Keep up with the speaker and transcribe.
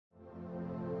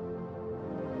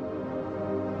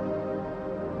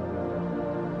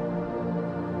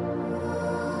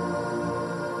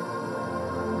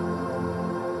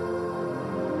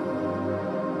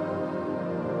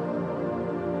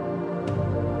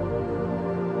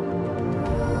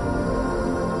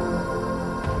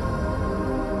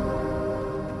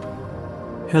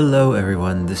Hello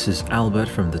everyone, this is Albert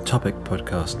from the Topic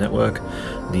Podcast Network.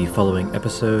 The following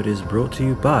episode is brought to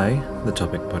you by the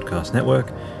Topic Podcast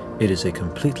Network. It is a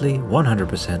completely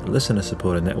 100%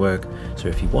 listener-supported network, so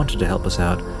if you wanted to help us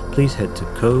out, please head to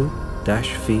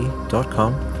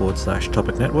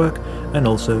ko-fi.com/Topic Network and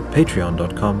also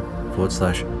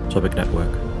patreon.com/Topic Network.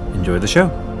 Enjoy the show!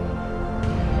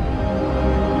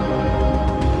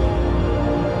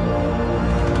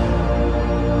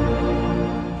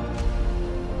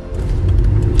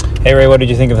 Hey Ray, what did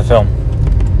you think of the film?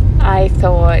 I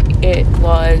thought it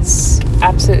was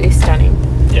absolutely stunning.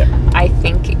 Yeah. I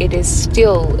think it is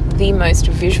still the most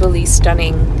visually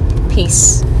stunning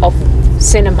piece of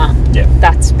cinema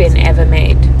that's been ever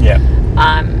made. Yeah.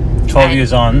 12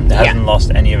 years on, it hasn't lost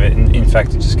any of it. In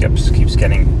fact, it just keeps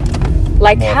getting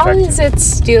like more how effective. is it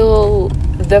still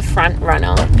the front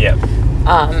runner? Yeah.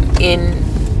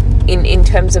 In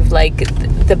terms of like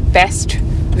the best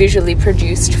visually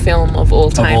produced film of all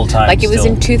time. Like it was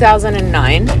in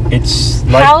 2009. It's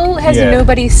like, how has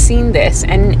nobody seen this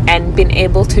and been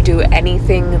able to do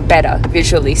anything better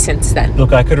visually since then?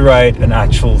 Look, I could write an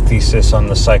actual thesis on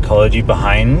the psychology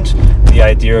behind the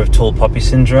idea of tall poppy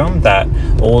syndrome, that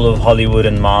all of Hollywood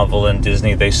and Marvel and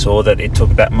Disney, they saw that it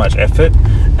took that much effort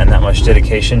and that much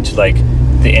dedication to like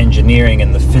the engineering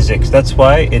and the physics. That's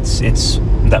why it's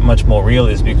that much more real,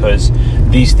 is because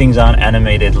these things aren't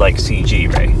animated like CG,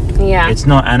 right? Yeah. It's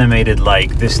not animated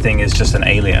like this thing is just an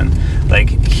alien. Like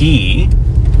he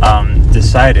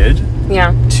decided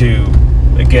to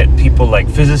get people like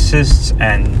physicists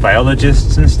and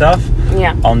biologists and stuff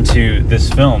onto this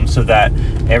film, so that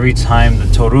every time the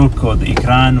Toruk or the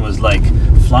Ikran was like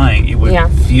flying, it would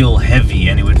feel heavy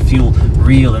and it would feel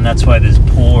real, and that's why there's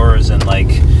pores and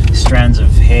like strands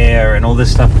of hair and all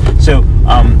this stuff. So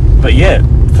but yeah,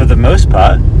 for the most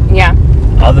part,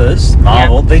 others,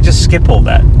 Marvel, they just skip all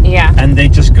that. Yeah. And they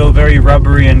just go very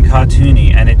rubbery and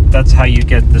cartoony, and that's how you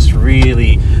get this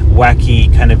really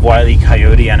wacky kind of Wile E.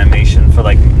 Coyote animation for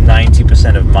like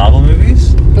 90% of Marvel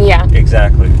movies. Yeah.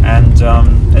 Exactly. And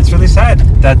it's really sad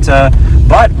that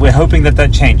but we're hoping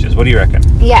that changes. What do you reckon?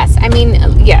 Yes, I mean,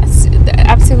 yes,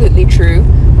 absolutely true.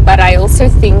 But I also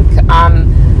think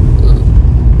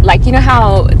like, you know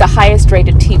how the highest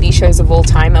rated TV shows of all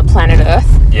time are Planet Earth?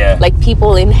 Yeah. Like,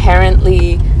 people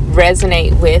inherently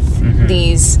resonate with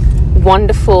these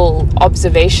wonderful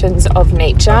observations of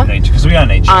nature. Because we are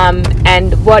nature.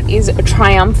 And what is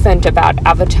triumphant about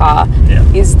Avatar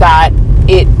is that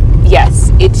it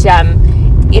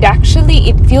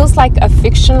feels like a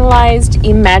fictionalized,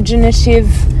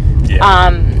 imaginative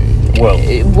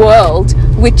world,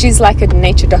 which is like a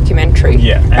nature documentary.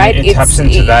 Yeah, and right? it taps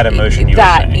into that emotion you were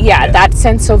saying. That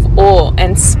sense of awe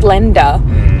and splendor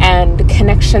and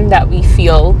connection that we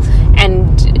feel.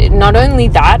 And not only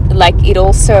that, like it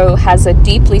also has a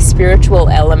deeply spiritual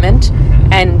element,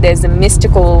 and there's a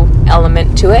mystical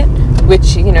element to it,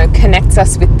 which, you know, connects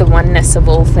us with the oneness of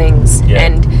all things. Yeah.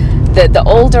 And the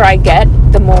older I get,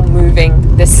 the more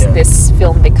moving this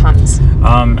film becomes.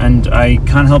 And I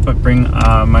can't help but bring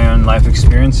my own life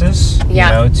experiences,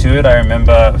 to it. I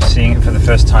remember seeing it for the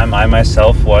first time. I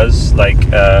myself was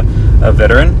like a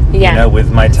veteran,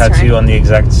 with my tattoo on the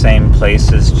exact same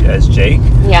place as Jake.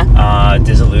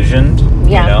 Disillusioned,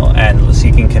 and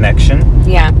seeking connection.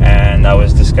 And I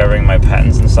was discovering my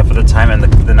patterns and stuff at the time, and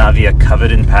the Na'vi are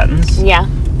covered in patterns.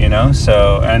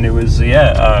 So, and it was,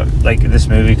 like this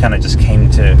movie kind of just came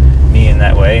to me in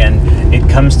that way, and it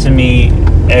comes to me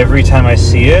every time I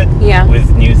see it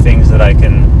with new things that I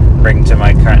can bring to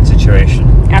my current situation.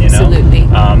 Absolutely.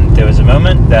 There was a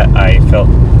moment that I felt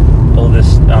all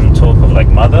this talk of like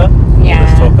mother, all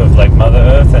this talk of like Mother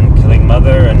Earth and killing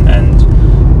mother and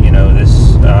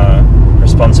this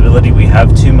responsibility we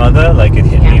have to mother, like it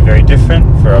hit me very different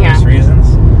for obvious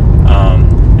reasons.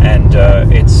 And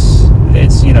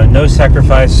it's no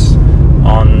sacrifice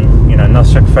no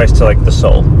sacrifice to like the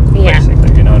soul,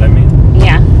 basically, you know what I mean?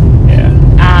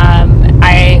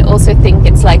 I also think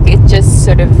it's like it just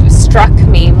sort of struck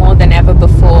me more than ever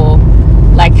before,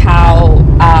 like how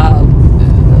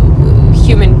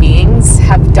human beings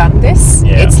have done this.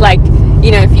 It's like,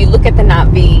 if you look at the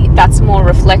Na'vi, that's more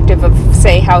reflective of,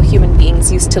 say, how human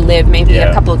beings used to live maybe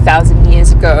a couple of thousand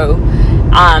years ago.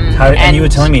 And you were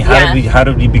telling me, how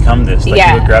did we become this? Like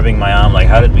you were grabbing my arm, like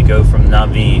how did we go from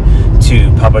Na'vi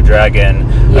to Papa Dragon,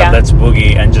 Let's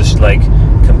Boogie, and just like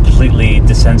completely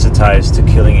desensitized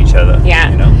to killing each other?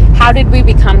 How did we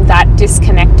become that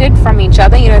disconnected from each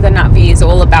other? The Na'vi is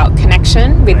all about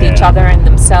connection with each other and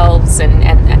themselves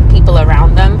and people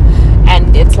around them,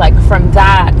 and it's like from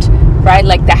that, right,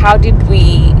 like how did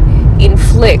we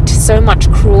inflict so much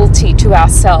cruelty to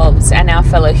ourselves and our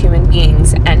fellow human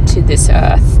beings and to this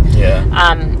earth. Yeah.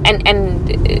 And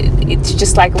it's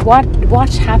just like, what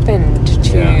happened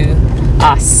to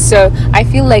us? So I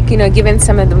feel like, given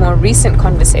some of the more recent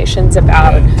conversations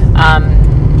about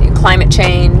climate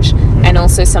change and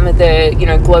also some of the,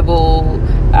 global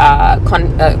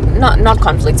not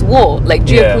conflicts, war, like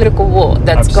geopolitical war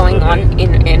that's going on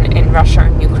in Russia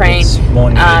and Ukraine. It's more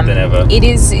needed than ever. It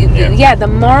is, the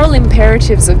moral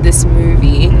imperatives of this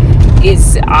movie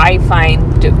is, I find,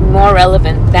 more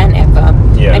relevant than ever.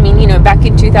 Yeah. I mean, back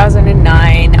in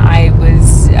 2009, I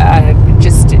was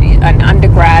just an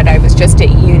undergrad. I was just at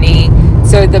uni.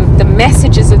 So the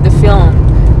messages of the film,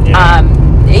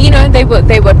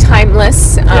 they were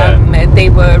timeless. They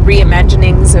were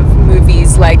reimaginings of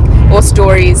movies or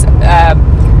stories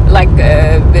like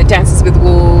Dances with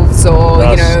Wolves, or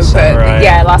Last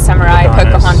Samurai,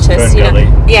 Pocahontas.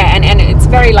 And it's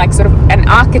very like sort of an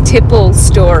archetypal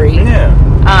story.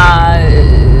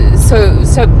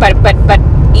 But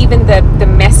even the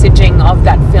messaging of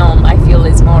that film, I feel,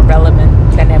 is more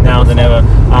relevant than ever. Now than ever.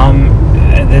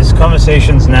 There's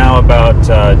conversations now about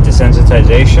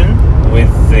desensitization with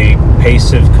the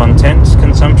pace of content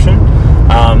consumption.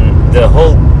 The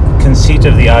whole conceit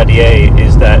of the RDA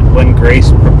is that when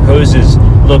Grace proposes,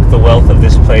 look, the wealth of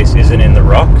this place isn't in the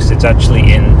rocks, it's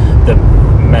actually in the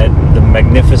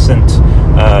magnificent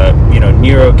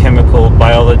neurochemical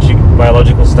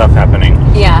biological stuff happening.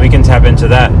 We can tap into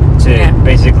that to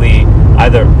basically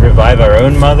either revive our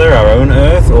own mother, our own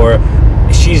earth, or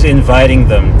she's inviting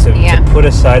them to put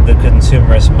aside the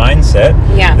consumerist mindset,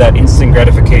 that instant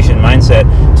gratification mindset,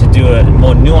 to do a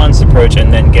more nuanced approach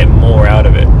and then get more out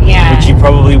of it, which you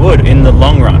probably would in the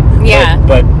long run.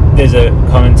 But there's a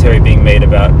commentary being made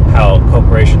about how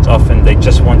corporations often, they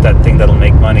just want that thing that'll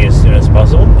make money as soon as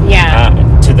possible,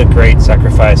 to the great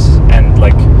sacrifice and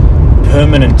like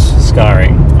permanent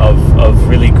scarring of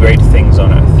really great things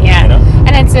on earth.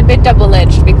 And it's a bit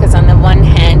double-edged, because on the one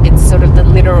hand it's sort of the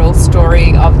literal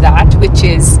story of that, which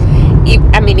is,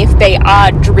 if they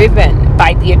are driven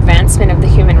by the advancement of the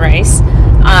human race,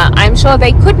 I'm sure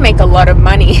they could make a lot of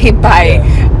money by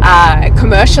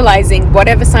commercializing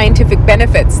whatever scientific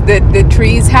benefits the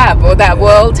trees have, or that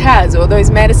world has, or those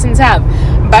medicines have.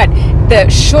 But the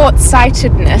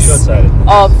short-sightedness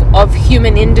of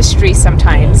human industry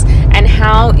sometimes, and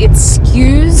how it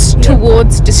skews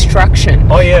towards destruction,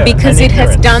 because it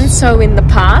has done so in the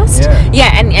past.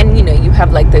 And you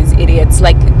have like those idiots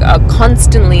like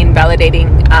constantly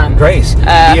invalidating Grace,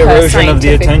 the erosion of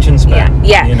the attention span.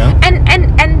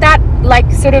 And that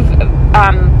like sort of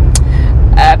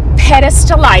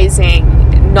pedestalizing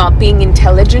not being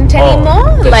intelligent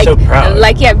anymore, so proud.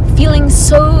 Feeling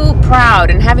so proud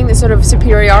and having this sort of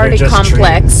superiority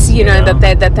complex, trees,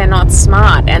 that they're not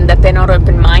smart and that they're not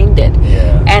open-minded.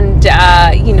 And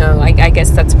I guess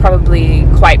that's probably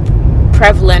quite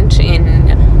prevalent in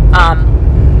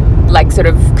sort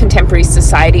of contemporary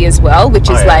society as well, which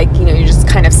is you just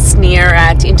kind of sneer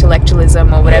at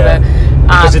intellectualism or whatever.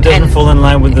 Because it doesn't fall in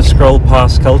line with the scroll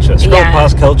past culture. Scroll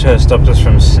past culture has stopped us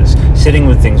from sitting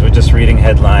with things. We're just reading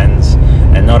headlines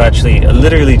and not actually,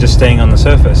 literally just staying on the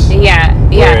surface.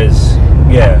 Whereas,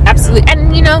 absolutely.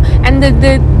 And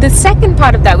the second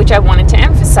part of that, which I wanted to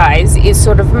emphasize, is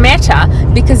sort of meta,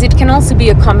 because it can also be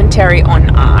a commentary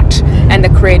on art and the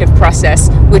creative process,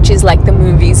 which is like the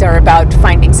movies are about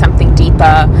finding something deeper.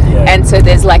 And so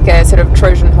there's like a sort of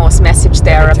Trojan horse message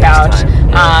there about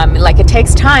it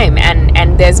takes time,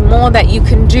 and there's more that you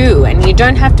can do, and you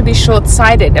don't have to be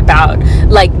short-sighted about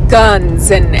like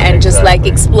guns and just like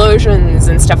explosions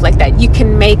and stuff like that. You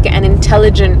can make an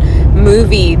intelligent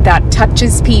movie that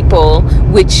touches people,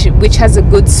 which has a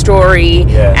good story,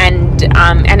 and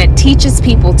it teaches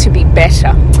people to be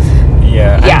better.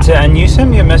 And you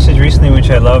sent me a message recently which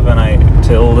I love, and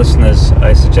to all listeners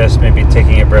I suggest maybe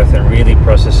taking a breath and really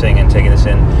processing and taking this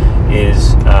in,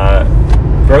 is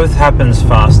growth happens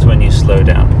fast when you slow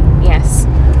down.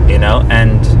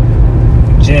 And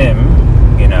Jim,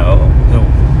 who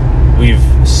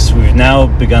we've now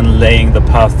begun laying the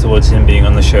path towards him being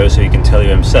on the show so he can tell you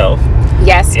himself.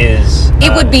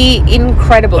 It would be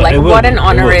incredible. What an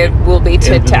honor it will be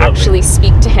to actually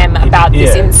speak to him about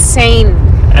this insane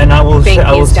thing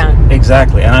he's done.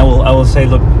 Exactly. And I will say,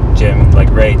 look, Jim, like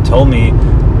Ray told me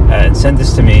and sent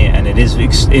this to me, and it is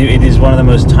one of the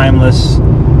most timeless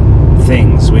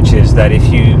things, which is that if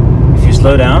you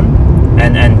slow down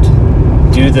and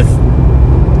do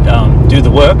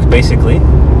the work basically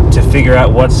to figure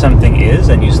out what something is,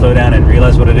 and you slow down and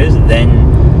realize what it is, then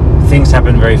things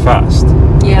happen very fast.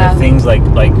 Things like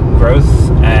growth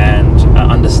and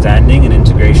understanding and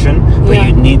integration, but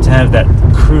you need to have that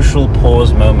crucial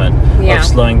pause moment of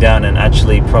slowing down and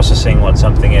actually processing what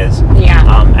something is.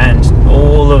 And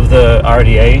all of the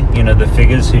RDA, you know, the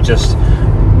figures who just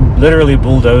literally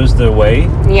bulldoze their way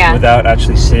without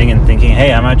actually sitting and thinking,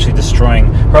 hey, I'm actually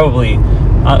destroying probably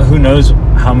who knows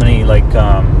how many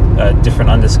different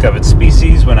undiscovered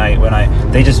species when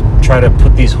they just try to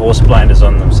put these horse blinders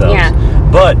on themselves.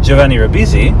 But Giovanni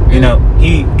Ribisi, you know,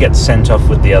 he gets sent off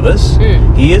with the others.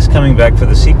 He is coming back for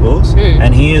the sequels,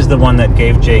 and he is the one that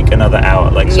gave Jake another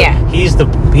hour. He's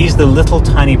the little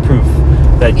tiny proof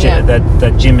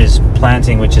that Jim is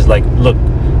planting, which is like, look,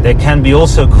 there can be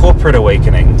also corporate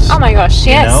awakenings. Oh my gosh,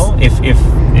 yes. You know,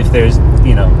 if there's,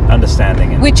 you know,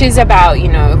 understanding. Which is about, you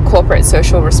know, corporate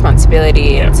social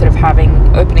responsibility and sort of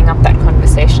opening up that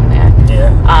conversation there.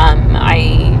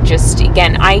 I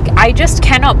just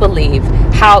cannot believe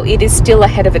how it is still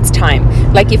ahead of its time.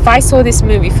 Like, if I saw this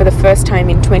movie for the first time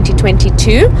in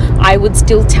 2022, I would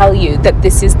still tell you that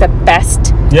this is the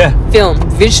best film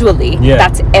visually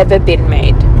that's ever been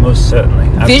made. Most certainly.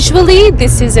 Absolutely. Visually,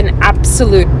 this is an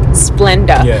absolute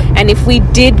splendor. And if we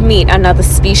did meet another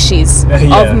species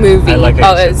of movie,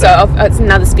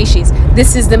 another species,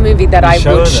 this is the movie that I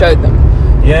would show them.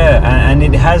 And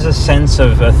it has a sense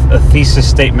of a thesis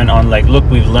statement on, like, look,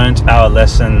 we've learnt our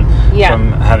lesson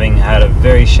from having had a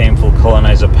very shameful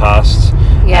colonizer past,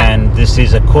 and this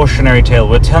is a cautionary tale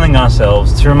we're telling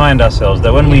ourselves to remind ourselves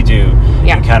that when we do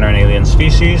encounter an alien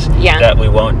species, that we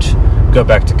won't go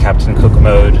back to Captain Cook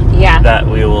mode, that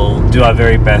we will do our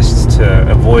very best to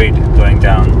avoid going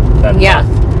down that path.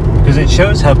 Because it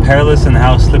shows how perilous and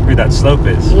how slippery that slope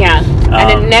is.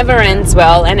 And it never ends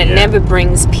well, and it never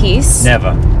brings peace.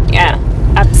 Never.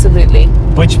 Absolutely.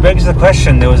 Which begs the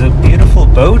question, there was a beautiful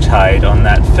bow tied on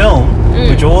that film,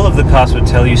 which all of the cast would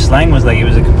tell you slang was like, it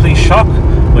was a complete shock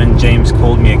when James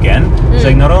called me again. It's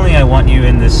like, not only I want you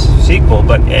in this sequel,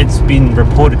 but it's been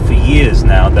reported for years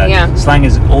now that slang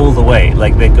is all the way.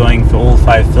 Like, they're going for all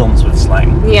 5 films with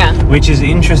slang. Which is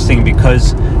interesting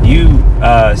because you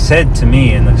said to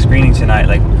me in the screening tonight,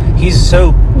 like, he's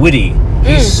so witty,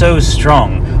 he's so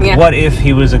strong. What if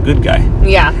he was a good guy?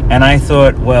 And I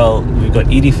thought, well, we've got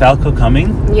Edie Falco coming.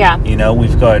 You know,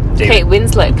 we've got Kate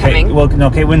Winslet coming.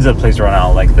 Kate Winslet plays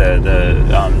Ronald, like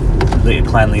the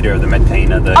clan leader of the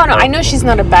Medcaina. I know she's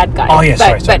not a bad guy. Oh, yeah,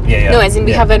 sorry. No, as in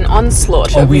we have an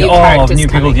onslaught of new characters new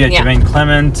people. coming. Jermaine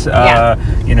Clement,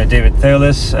 you know, David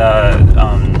Thewlis,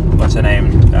 what's her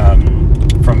name?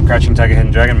 From Crouching Tiger,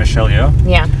 Hidden Dragon, Michelle Yeoh.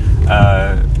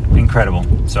 Incredible.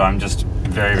 So I'm just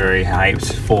very, very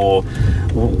hyped for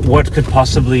what could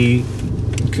possibly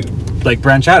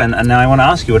branch out. And now I want to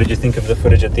ask you, what did you think of the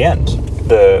footage at the end?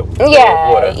 The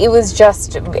water? It was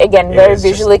just, again, very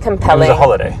visually compelling. It was a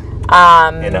holiday.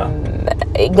 You know.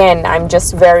 Again, I'm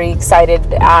just very excited.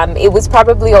 It was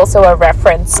probably also a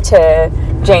reference to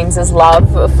James's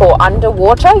love for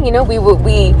underwater. You know, we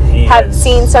have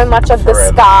seen so much of the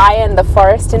sky and the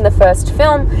forest in the first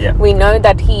film. We know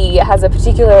that he has a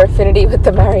particular affinity with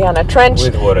the Mariana Trench.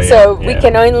 With water, so we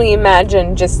can only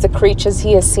imagine just the creatures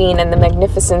he has seen and the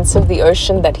magnificence of the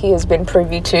ocean that he has been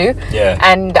privy to.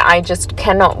 And I just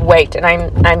cannot wait.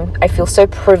 And I feel so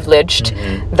privileged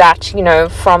that, you know,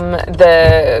 from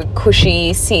the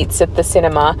cushy seats at the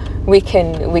cinema, we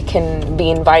can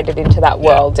be invited into that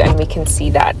world, and we can see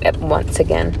that once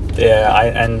again.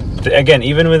 And again,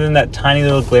 even within that tiny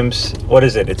little glimpse, what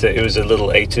is it? It was a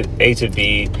little A to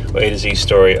B or A to Z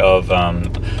story of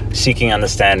seeking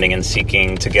understanding and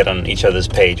seeking to get on each other's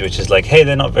page, which is like, hey,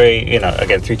 they're not very, you know,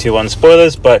 again, 3, 2, 1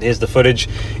 spoilers, but here's the footage.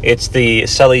 It's the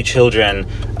Sully children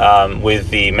with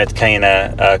the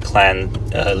Medcaina clan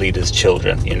leaders'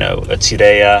 children, you know,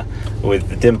 Tsireya with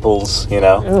the dimples, you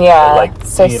know. Like,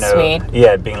 so you know,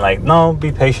 sweet. Being like, no,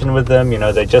 be patient with them, you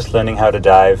know, they're just learning how to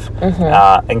dive.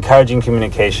 Encouraging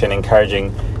communication,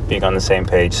 encouraging being on the same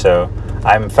page. So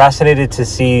I'm fascinated to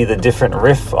see the different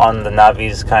riff on the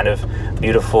Navi's kind of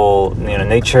beautiful, you know,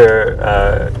 nature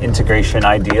integration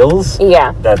ideals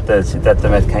that the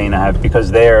Medcaina have, because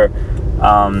they're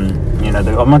you know,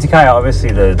 the Montikaya,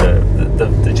 obviously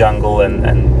the jungle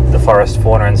and the forest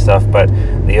fauna and stuff, but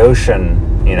the ocean,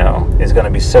 you know, is going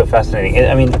to be so fascinating.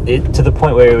 I mean, to the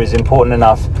point where it was important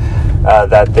enough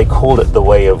that they called it the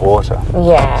way of water.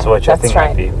 So which I think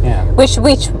might be, which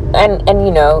and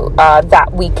you know,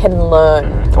 that we can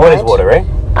learn. What is water, right?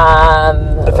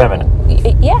 The feminine.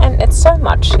 And it's so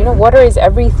much. You know, water is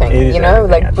everything. It is, you know,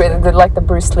 everything, like the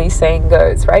Bruce Lee saying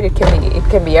goes, right? It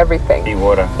can be everything. Be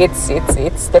water. It's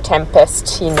the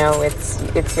tempest. You know,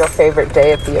 it's your favorite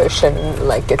day at the ocean.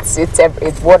 Like it's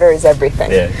water is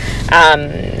everything.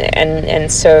 And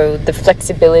so the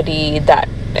flexibility that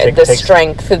the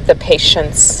strength, the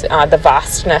patience, the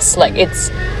vastness. Like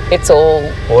it's all.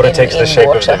 Water takes the shape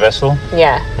of the vessel.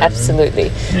 Yeah,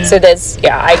 absolutely. Yeah. So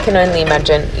I can only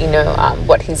imagine,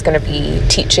 what he's going to be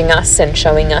teaching us and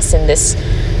showing us in this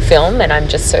film, and I'm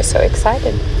just so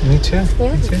excited. Me too.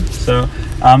 Yeah. Me too. So,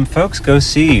 folks, go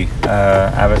see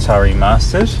Avatar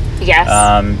Remastered. Yes.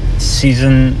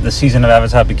 The season of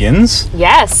Avatar begins.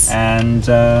 Yes. And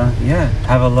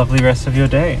have a lovely rest of your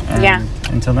day. And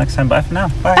until next time, bye for now.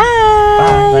 Bye.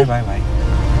 Bye. Bye.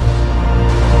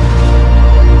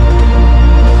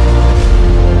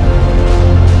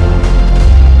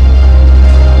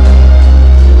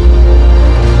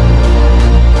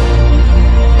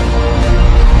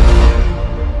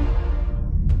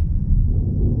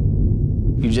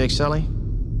 You Jake Sully?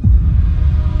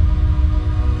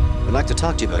 I'd like to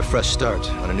talk to you about a fresh start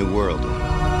on a new world.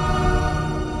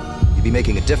 You'd be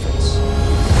making a difference.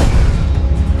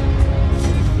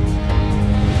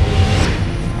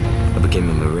 I became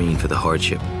a Marine for the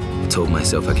hardship. I told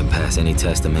myself I can pass any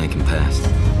test a man can pass.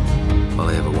 All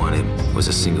I ever wanted was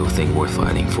a single thing worth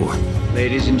fighting for.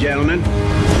 Ladies and gentlemen,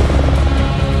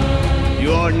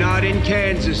 you are not in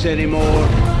Kansas anymore.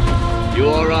 You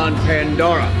are on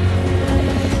Pandora.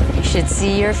 You should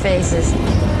see your faces.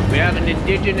 We have an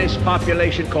indigenous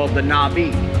population called the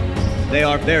Na'vi. They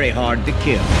are very hard to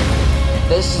kill.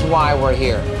 This is why we're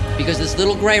here. Because this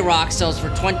little gray rock sells for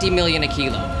 20 million a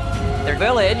kilo. Their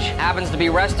village happens to be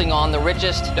resting on the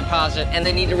richest deposit, and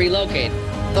they need to relocate.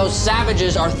 Those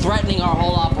savages are threatening our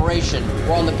whole operation.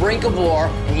 We're on the brink of war,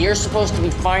 and you're supposed to be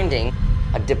finding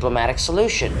a diplomatic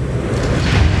solution.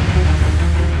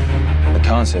 The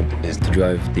concept is to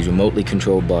drive these remotely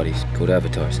controlled bodies called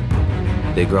avatars.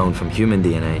 They're grown from human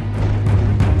DNA,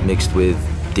 mixed with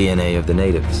DNA of the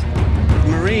natives.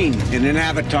 Marine in an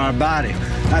avatar body.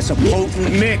 That's a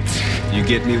potent mix. You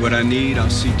get me what I need, I'll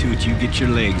see to it you get your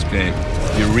legs back.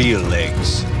 Your real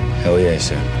legs. Hell yeah,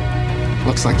 sir.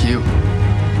 Looks like you.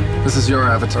 This is your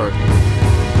avatar.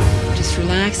 Just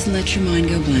relax and let your mind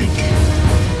go blank.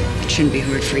 It shouldn't be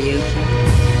hard for you.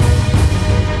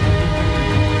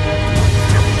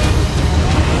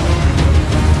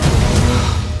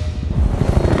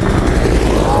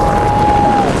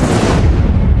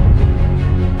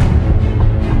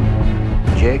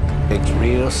 Jake, it's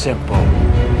real simple.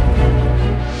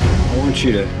 I want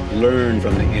you to learn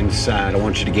from the inside. I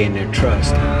want you to gain their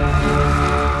trust.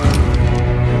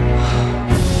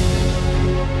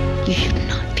 You should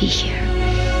not be here.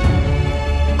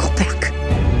 Go back.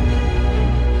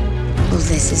 All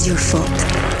this is your fault.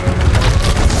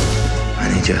 I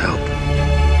need your help.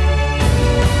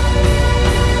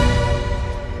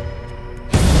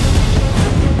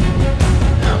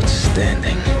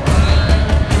 Outstanding.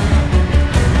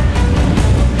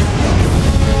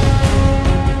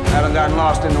 Haven't gotten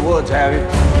lost in the woods, have you?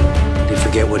 Did you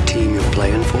forget what team you're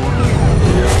playing for?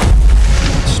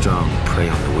 Strong prey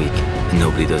on the weak, and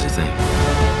nobody does a thing.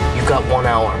 You've got 1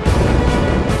 hour.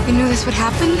 You knew this would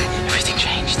happen? Everything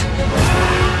changed.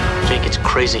 Jake, it's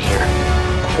crazy here.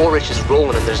 Quaritch is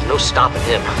rolling and there's no stopping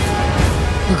him.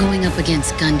 We're going up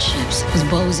against gunships with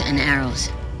bows and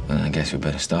arrows. Well, I guess we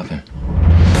better stop him.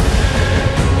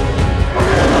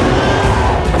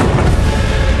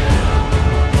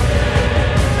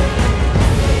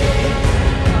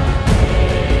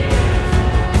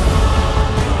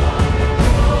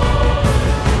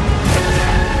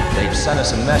 Send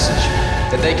us a message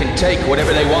that they can take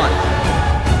whatever they want.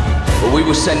 But we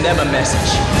will send them a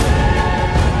message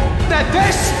that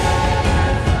this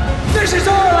is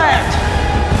our land.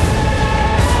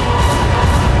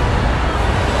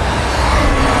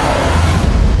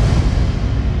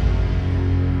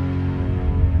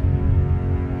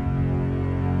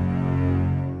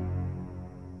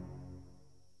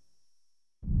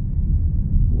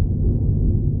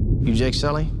 You Jake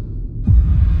Sully?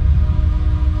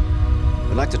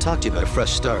 I'd like to talk to you about a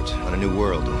fresh start on a new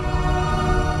world.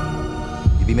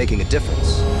 You'd be making a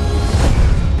difference.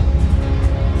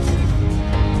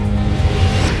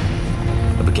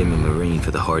 I became a Marine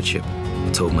for the hardship. I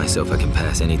told myself I can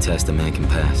pass any test a man can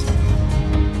pass.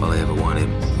 All I ever wanted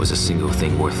was a single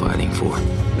thing worth fighting for.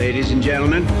 Ladies and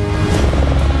gentlemen,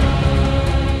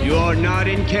 you are not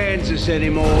in Kansas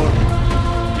anymore.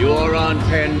 You are on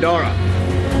Pandora.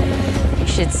 You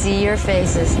should see your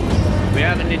faces. We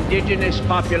have an indigenous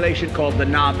population called the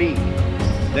Na'vi.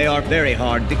 They are very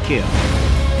hard to kill.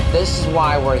 This is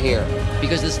why we're here.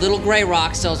 Because this little gray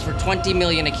rock sells for 20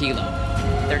 million a kilo.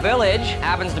 Their village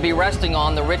happens to be resting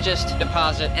on the richest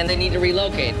deposit, and they need to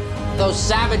relocate. Those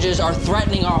savages are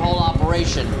threatening our whole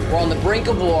operation. We're on the brink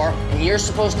of war, and you're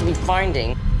supposed to be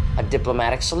finding a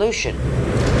diplomatic solution.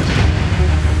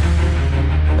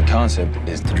 concept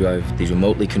is to drive these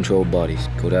remotely controlled bodies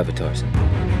called avatars.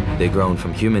 They're grown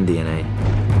from human DNA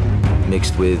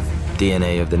mixed with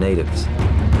DNA of the natives.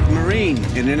 Marine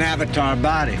in an avatar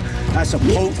body. That's a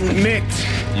potent mix.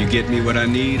 You get me what I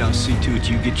need, I'll see to it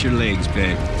you get your legs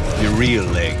back. Your real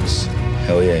legs.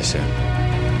 Hell yeah, sir.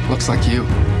 Looks like you.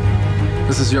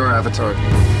 This is your avatar.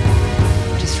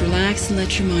 Just relax and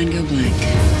let your mind go blank.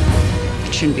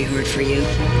 It shouldn't be hard for you.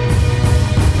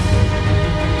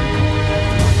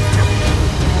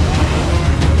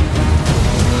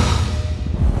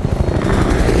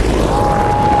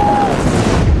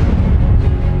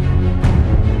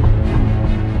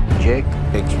 Jake,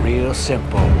 it's real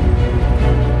simple.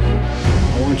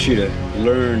 I want you to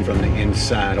learn from the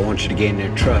inside. I want you to gain their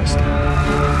trust.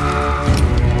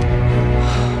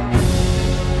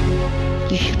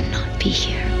 You should not be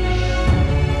here.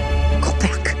 Go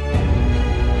back.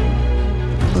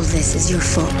 All this is your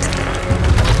fault.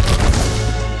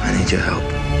 I need your help.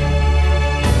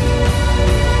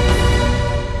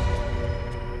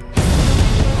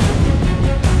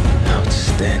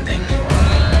 Outstanding.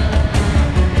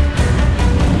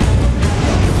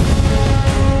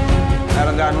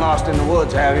 Haven't gotten lost in the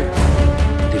woods, have you?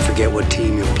 Did you forget what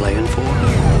team you're playing for?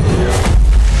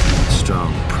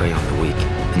 Strong prey on the weak,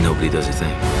 and nobody does a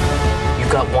thing.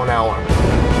 You've got 1 hour.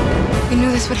 You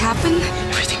knew this would happen?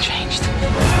 Everything changed.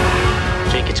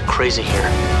 Jake, it's crazy here.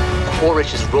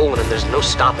 Quaritch is rolling and there's no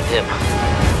stopping him.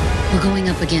 We're going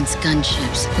up against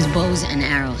gunships with bows and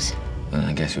arrows. Well,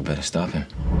 I guess we better stop him.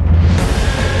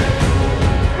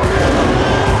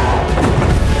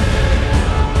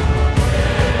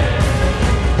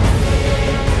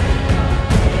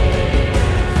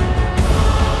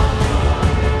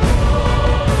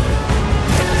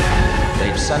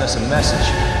 Send us a message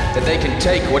that they can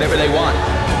take whatever they want.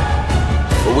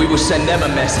 But we will send them a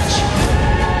message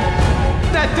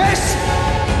that this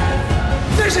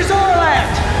is our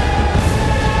land.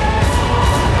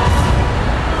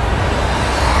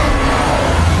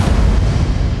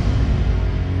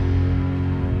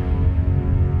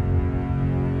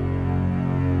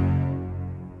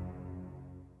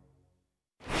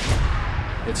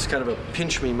 It's kind of a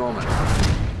pinch me moment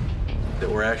that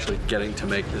we're actually getting to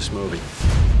make this movie.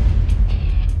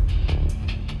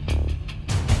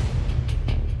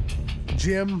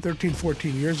 Jim, 13,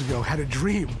 14 years ago, had a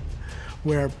dream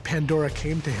where Pandora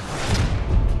came to him.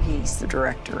 He's the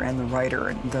director and the writer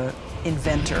and the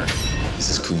inventor. This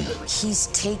is cool. He's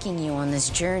taking you on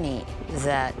this journey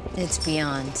that it's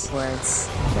beyond words.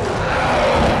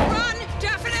 Run!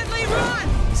 Definitely run!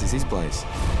 This is his place.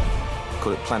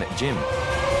 Call it Planet Jim.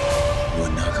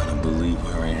 You're not gonna believe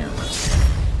where I am.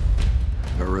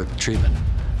 I wrote the treatment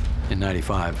in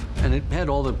 '95, and it had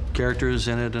all the characters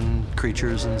in it and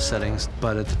creatures and settings,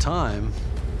 but at the time,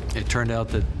 it turned out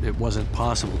that it wasn't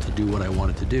possible to do what I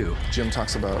wanted to do. Jim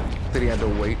talks about that he had to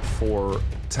wait for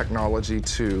technology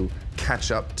to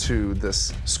catch up to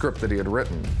this script that he had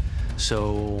written.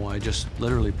 So I just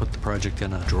literally put the project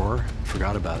in a drawer,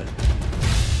 forgot about it.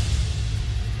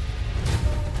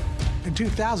 In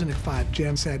 2005,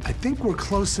 Jan said, I think we're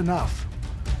close enough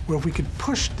where if we could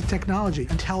push the technology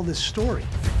and tell this story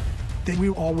that we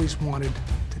always wanted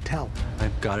to tell. I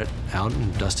got it out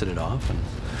and dusted it off and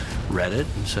read it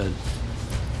and said,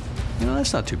 you know,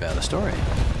 that's not too bad a story.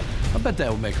 I bet that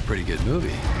would make a pretty good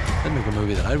movie. That'd make a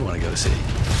movie that I'd want to go see.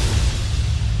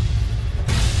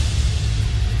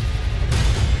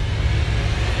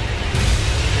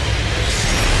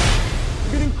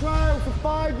 Getting cryo for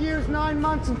 5 years, 9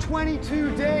 months, and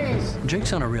 22 days.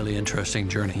 Jake's on a really interesting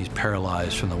journey. He's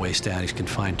paralyzed from the waist down. He's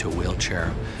confined to a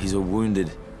wheelchair. He's a wounded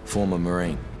former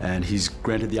Marine. And he's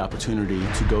granted the opportunity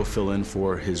to go fill in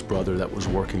for his brother that was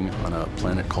working on a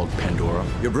planet called Pandora.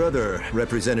 Your brother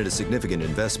represented a significant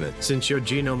investment. Since your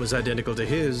genome is identical to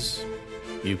his,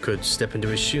 you could step into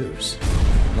his shoes.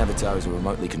 An avatar is a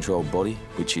remotely controlled body,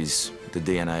 which is the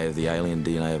DNA of the alien,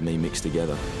 DNA of me mixed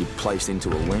together. You're placed into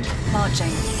a wing.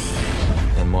 Marching.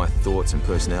 And my thoughts and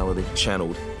personality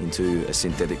channeled into a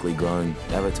synthetically grown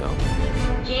avatar.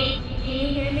 Jake, can you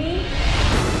hear me?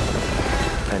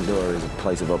 Pandora is a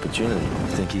place of opportunity. I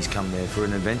think he's come there for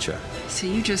an adventure. So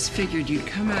you just figured you'd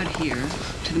come out here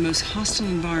to the most hostile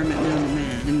environment known to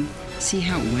man and see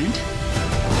how it went?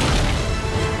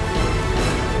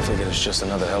 I figured it's just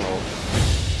another hellhole.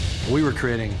 We were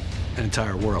creating an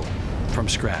entire world from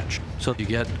scratch. So you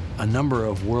get a number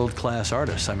of world-class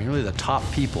artists. I mean, really the top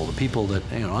people, the people that,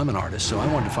 you know, I'm an artist, so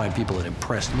I wanted to find people that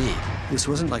impressed me. This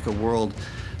wasn't like a world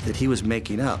that he was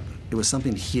making up. It was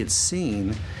something he had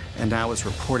seen, and now it's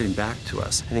reporting back to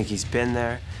us. I think he's been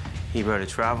there, he wrote a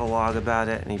travel log about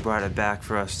it, and he brought it back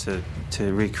for us to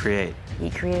recreate. He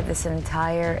created this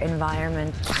entire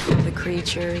environment, the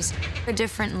creatures, a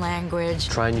different language.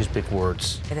 Try and use big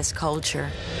words. This culture.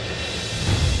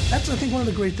 That's, I think, one of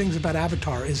the great things about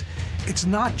Avatar is it's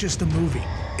not just a movie,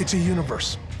 it's a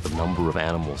universe. The number of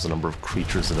animals, the number of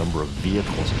creatures, the number of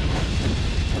vehicles,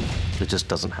 it just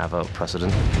doesn't have a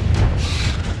precedent.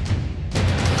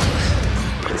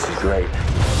 This is great.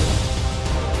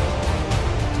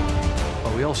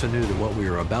 But we also knew that what we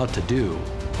were about to do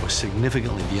was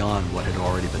significantly beyond what had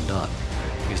already been done.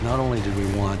 Because not only did we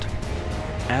want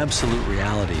absolute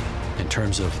reality in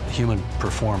terms of human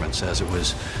performance as it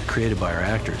was created by our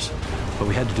actors, but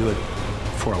we had to do it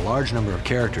for a large number of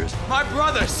characters. My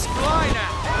brother's fly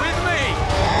now, with me!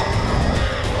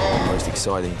 The most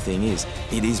exciting thing is,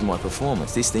 it is my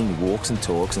performance. This thing walks and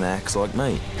talks and acts like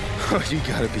me. Oh, you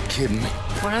gotta be kidding me.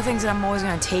 One of the things that I'm always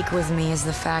going to take with me is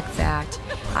the fact that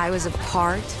I was a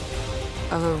part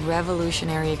of a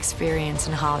revolutionary experience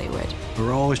in Hollywood. We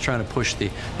were always trying to push the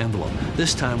envelope.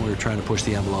 This time we were trying to push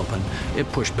the envelope, and it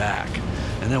pushed back.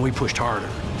 And then we pushed harder,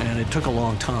 and it took a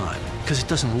long time, because it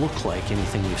doesn't look like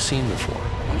anything you've seen before.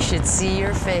 You should see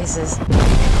your faces.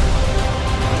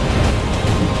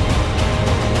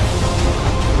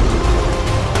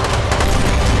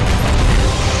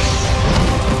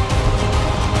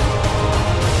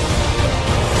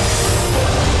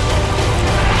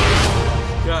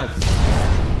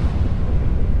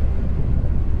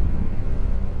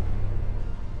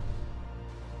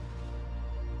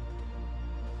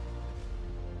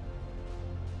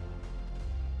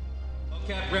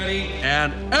 Ready,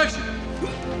 and action!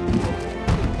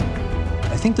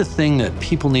 I think the thing that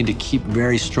people need to keep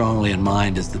very strongly in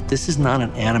mind is that this is not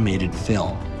an animated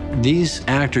film. These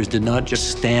actors did not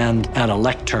just stand at a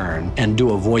lectern and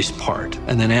do a voice part,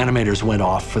 and then animators went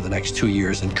off for the next 2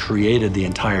 years and created the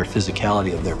entire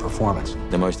physicality of their performance.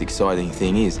 The most exciting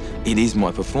thing is, it is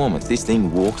my performance. This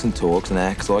thing walks and talks and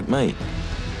acts like me.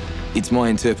 It's my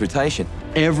interpretation.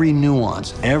 Every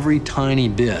nuance, every tiny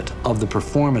bit of the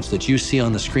performance that you see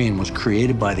on the screen was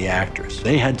created by the actors.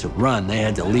 They had to run, they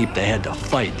had to leap, they had to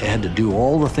fight, they had to do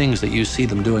all the things that you see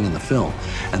them doing in the film.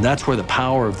 And that's where the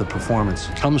power of the performance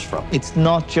comes from. It's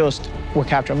not just we're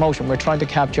capturing emotion, we're trying to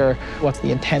capture what's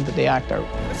the intent of the actor.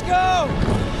 Let's go!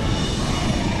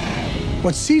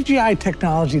 What CGI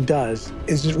technology does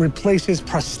is it replaces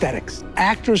prosthetics.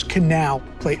 Actors can now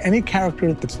play any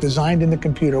character that's designed in the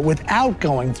computer without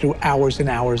going through hours and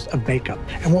hours of makeup.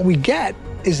 And what we get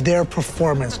is their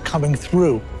performance coming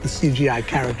through the CGI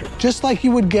character. Just like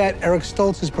you would get Eric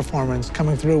Stoltz's performance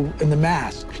coming through in The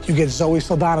Mask, you get Zoe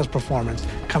Saldana's performance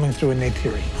coming through in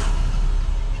Neytiri.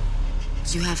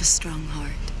 You have a strong heart.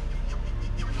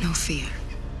 No fear.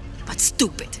 But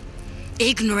stupid.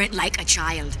 Ignorant like a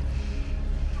child.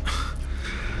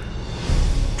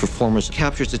 Performance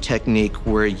captures a technique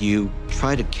where you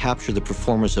try to capture the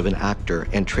performance of an actor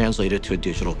and translate it to a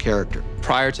digital character.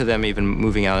 Prior to them even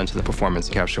moving out into the performance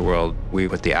capture world, we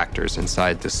put the actors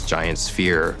inside this giant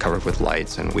sphere covered with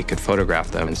lights, and we could photograph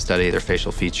them and study their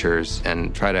facial features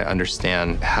and try to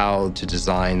understand how to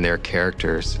design their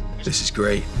characters. This is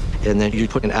great. And then you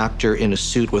put an actor in a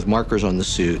suit with markers on the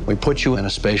suit. We put you in a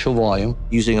spatial volume.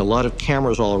 Using a lot of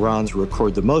cameras all around to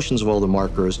record the motions of all the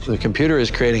markers. The computer is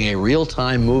creating a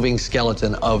real-time moving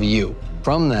skeleton of you.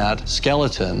 From that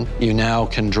skeleton, you now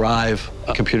can drive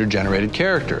a computer-generated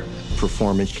character.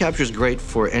 Performance capture is great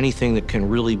for anything that can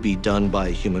really be done by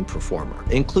a human performer,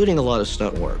 including a lot of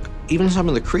stunt work. Even some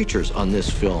of the creatures on this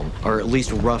film are at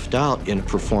least roughed out in a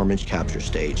performance capture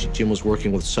stage. Jim was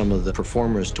working with some of the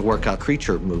performers to work out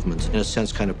creature movements, in a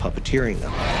sense kind of puppeteering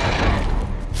them.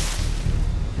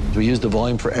 We used the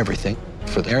volume for everything.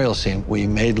 For the aerial scene, we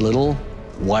made little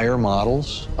wire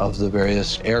models of the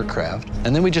various aircraft,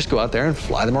 and then we just go out there and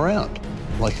fly them around,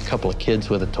 like a couple of kids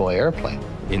with a toy airplane.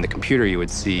 In the computer, you would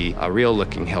see a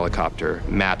real-looking helicopter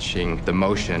matching the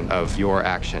motion of your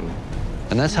action.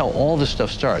 And that's how all this stuff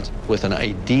starts, with an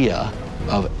idea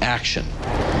of action.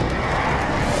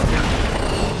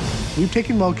 We've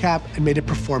taken mocap and made it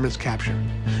performance capture.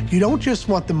 You don't just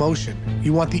want the motion,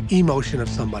 you want the emotion of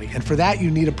somebody, and for that you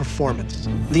need a performance.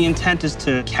 The intent is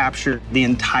to capture the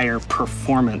entire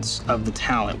performance of the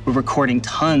talent. We're recording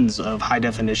tons of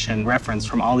high-definition reference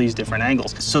from all these different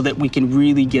angles so that we can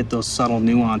really get those subtle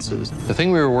nuances. The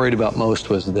thing we were worried about most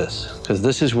was this, because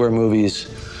this is where movies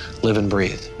live and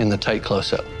breathe, in the tight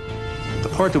close-up. The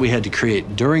part that we had to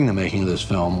create during the making of this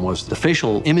film was the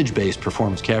facial image-based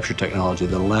performance capture technology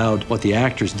that allowed what the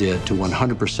actors did to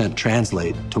 100%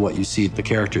 translate to what you see the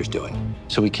characters doing.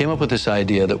 So we came up with this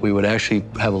idea that we would actually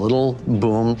have a little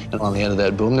boom, and on the end of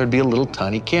that boom, there'd be a little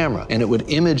tiny camera, and it would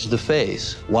image the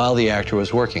face while the actor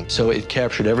was working. So it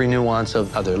captured every nuance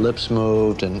of how their lips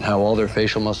moved and how all their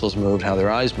facial muscles moved, how their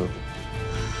eyes moved.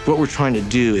 What we're trying to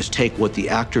do is take what the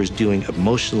actor is doing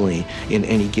emotionally in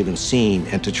any given scene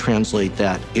and to translate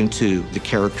that into the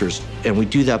characters. And we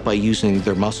do that by using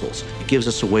their muscles. It gives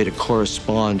us a way to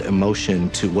correspond emotion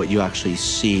to what you actually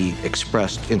see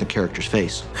expressed in the character's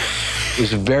face. It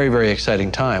was a very, very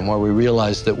exciting time where we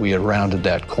realized that we had rounded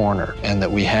that corner and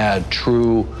that we had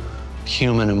true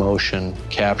human emotion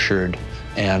captured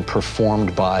and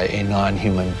performed by a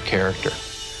non-human character.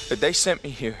 But they sent me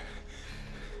here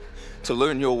to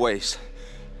learn your ways.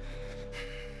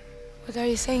 What are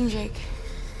you saying, Jake?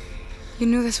 You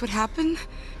knew this would happen?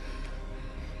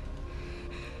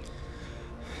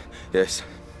 Yes.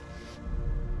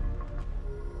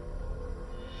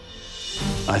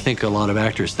 I think a lot of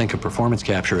actors think of performance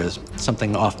capture as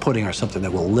something off-putting or something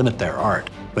that will limit their art.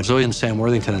 But Zoe and Sam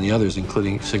Worthington and the others,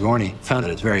 including Sigourney, found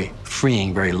it as very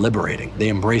freeing, very liberating. They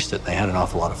embraced it. They had an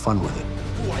awful lot of fun with it.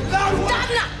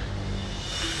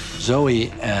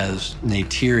 Zoe, as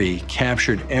Neytiri,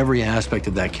 captured every aspect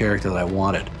of that character that I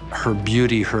wanted. Her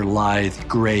beauty, her lithe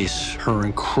grace, her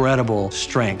incredible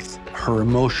strength, her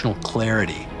emotional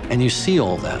clarity. And you see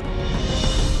all that.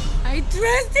 I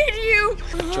trusted you!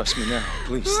 Trust me now,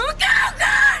 please. Oh,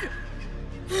 God!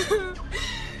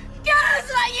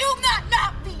 Guys, like you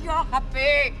not be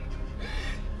happy.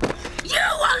 You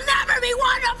will never be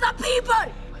one of the people!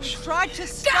 You tried to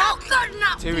stop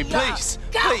Terry, please,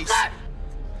 please.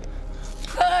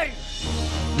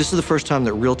 This is the first time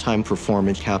that real-time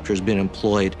performance capture has been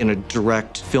employed in a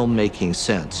direct filmmaking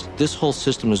sense. This whole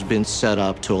system has been set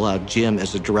up to allow Jim,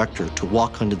 as a director, to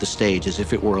walk onto the stage as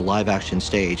if it were a live-action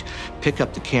stage, pick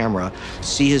up the camera,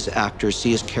 see his actors,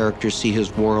 see his characters, see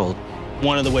his world.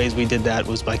 One of the ways we did that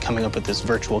was by coming up with this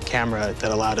virtual camera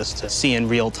that allowed us to see in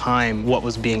real time what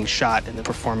was being shot in the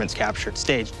performance captured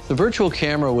stage. The virtual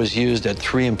camera was used at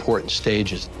 3 important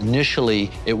stages.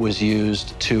 Initially, it was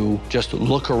used to just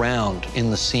look around in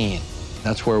the scene.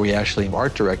 That's where we actually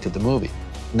art directed the movie.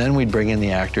 And then we'd bring in the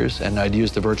actors, and I'd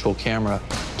use the virtual camera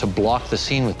to block the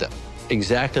scene with them,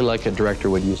 exactly like a director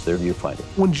would use their viewfinder.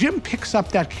 When Jim picks up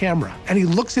that camera and he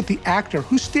looks at the actor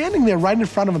who's standing there right in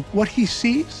front of him, what he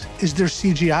sees is their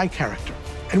CGI character.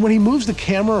 And when he moves the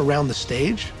camera around the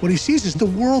stage, what he sees is the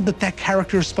world that that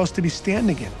character is supposed to be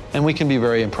standing in. And we can be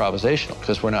very improvisational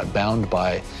because we're not bound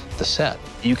by the set.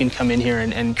 You can come in here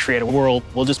and create a world.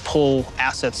 We'll just pull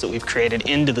assets that we've created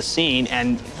into the scene,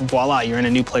 and voila, you're in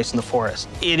a new place in the forest.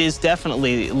 It is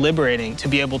definitely liberating to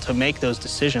be able to make those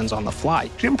decisions on the fly.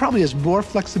 Jim probably has more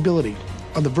flexibility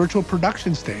on the virtual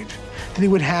production stage than he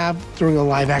would have during a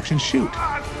live-action shoot.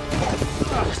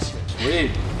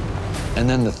 Sweet. And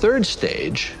then the third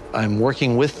stage, I'm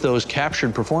working with those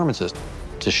captured performances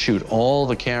to shoot all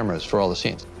the cameras for all the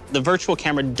scenes. The virtual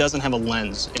camera doesn't have a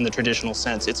lens in the traditional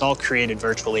sense. It's all created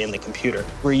virtually in the computer.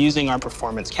 We're using our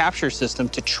performance capture system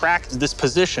to track this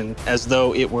position as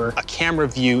though it were a camera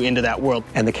view into that world.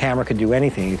 And the camera could do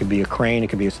anything. It could be a crane, it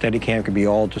could be a Steadicam, it could be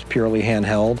all just purely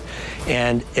handheld.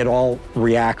 And it all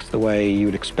reacts the way you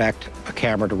would expect a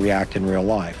camera to react in real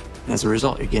life. As a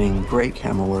result, you're getting great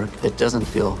camera work. It doesn't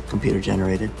feel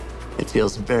computer-generated. It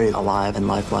feels very alive and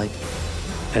lifelike.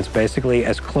 It's basically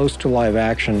as close to live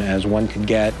action as one could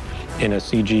get in a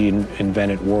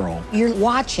CG-invented world. You're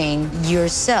watching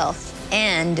yourself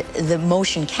and the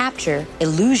motion capture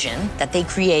illusion that they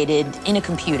created in a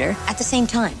computer at the same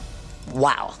time.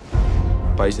 Wow.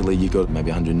 Basically, you got maybe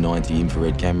 190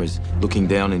 infrared cameras looking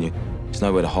down, and there's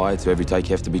nowhere to hide, so every take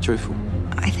you have to be truthful.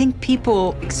 I think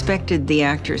people expected the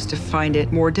actors to find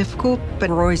it more difficult, but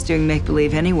we're always doing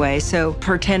make-believe anyway, so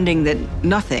pretending that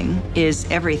nothing is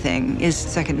everything is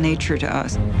second nature to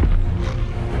us.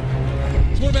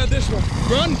 What about this one?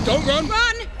 Run, don't run.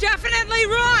 Run, definitely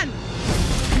run!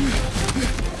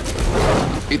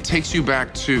 It takes you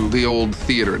back to the old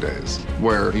theater days,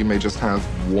 where you may just have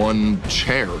one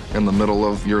chair in the middle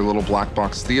of your little black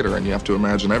box theater, and you have to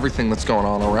imagine everything that's going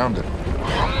on around it.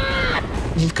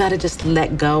 You've got to just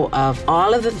let go of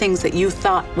all of the things that you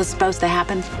thought was supposed to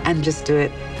happen and just do it.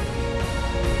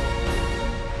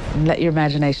 And let your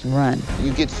imagination run.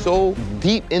 You get so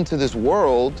deep into this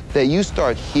world that you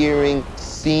start hearing,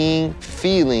 seeing,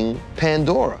 feeling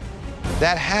Pandora.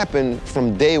 That happened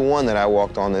from day one that I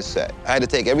walked on this set. I had to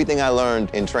take everything I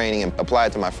learned in training and apply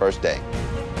it to my first day.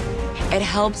 It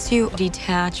helps you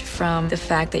detach from the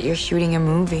fact that you're shooting a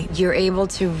movie. You're able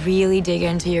to really dig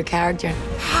into your character.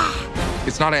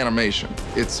 It's not animation.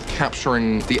 It's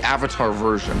capturing the Avatar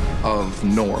version of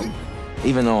Norm.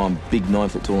 Even though I'm big, 9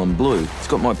 foot tall and blue, it's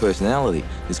got my personality.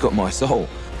 It's got my soul.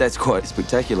 That's quite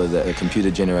spectacular that a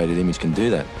computer-generated image can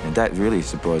do that. And that really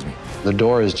surprised me. The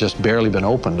door has just barely been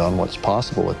opened on what's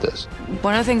possible with this.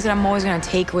 One of the things that I'm always going to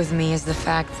take with me is the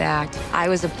fact that I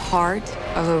was a part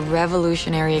of a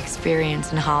revolutionary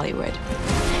experience in Hollywood.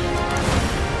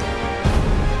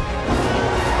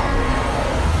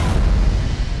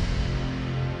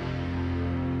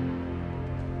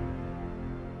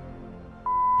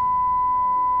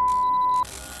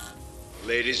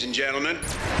 Ladies and gentlemen,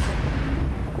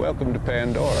 welcome to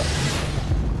Pandora.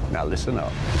 Now listen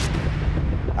up.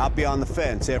 Out beyond the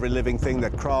fence, every living thing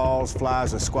that crawls,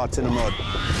 flies, or squats in the mud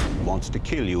wants to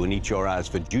kill you and eat your eyes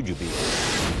for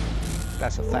jujubes.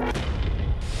 That's a fact.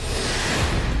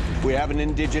 We have an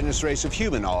indigenous race of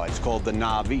humanoids called the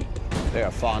Na'vi. They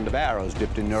are fond of arrows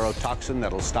dipped in neurotoxin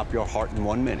that'll stop your heart in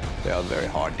 1 minute. They are very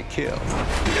hard to kill.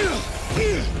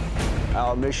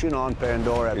 Our mission on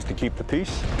Pandora is to keep the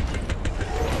peace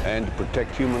and to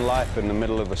protect human life in the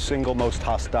middle of the single most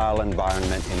hostile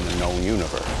environment in the known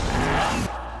universe.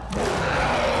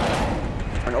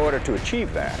 In order to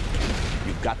achieve that,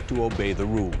 you've got to obey the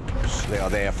rules. They are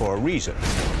there for a reason.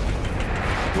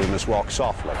 We must walk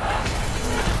softly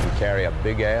and carry a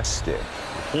big-ass stick.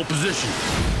 Hold position.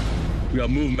 We got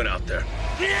movement out there.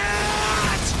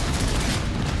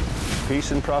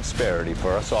 Peace and prosperity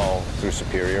for us all through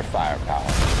superior firepower.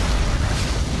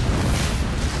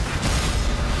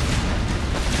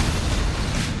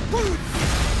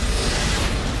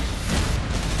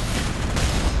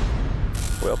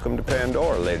 Welcome to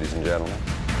Pandora, ladies and gentlemen.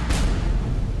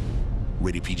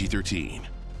 Rated PG-13.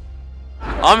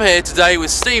 I'm here today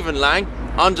with Stephen Lang,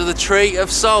 under the Tree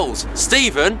of Souls.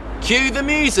 Stephen, cue the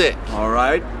music. All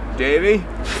right, Davey.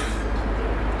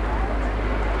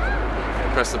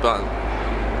 Press the button.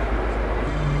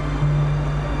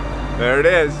 There it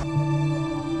is.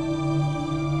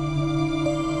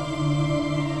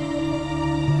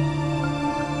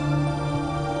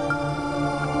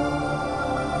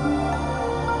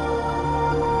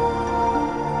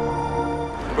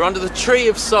 We're under the Tree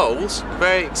of Souls.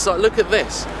 Very excited. Look at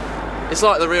this. It's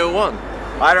like the real one.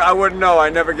 I wouldn't know. I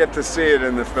never get to see it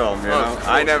in the film, you know?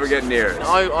 I never get near it.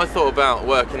 I thought about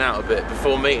working out a bit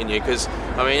before meeting you because,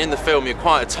 I mean, in the film you're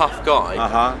quite a tough guy.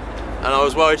 Uh-huh. And I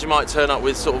was worried you might turn up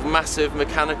with sort of massive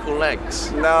mechanical legs.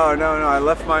 No. I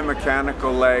left my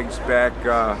mechanical legs back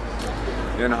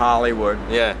in Hollywood.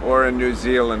 Yeah. Or in New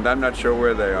Zealand. I'm not sure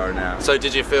where they are now. So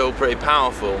did you feel pretty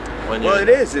powerful when you... Well, it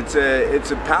is. It's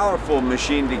a powerful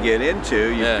machine to get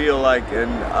into. You feel like,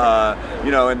 and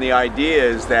the idea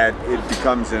is that it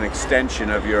becomes an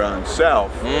extension of your own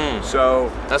self.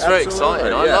 So that's very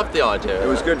exciting. I love the idea. It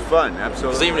was good fun,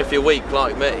 absolutely. Because even if you're weak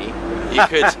like me, you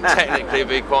could technically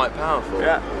be quite powerful.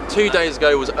 Yeah. 2 days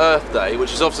ago was Earth Day,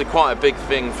 which is obviously quite a big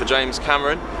thing for James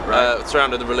Cameron,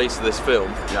 surrounding the release of this film.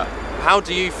 Yeah. How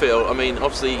do you feel? I mean,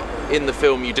 obviously, in the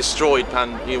film, you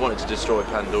wanted to destroy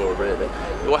Pandora, really.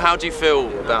 Well, how do you feel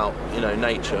about,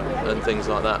 nature and things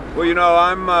like that? Well,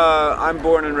 I'm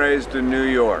born and raised in New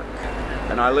York,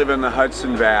 and I live in the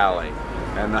Hudson Valley,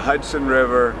 and the Hudson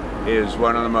River is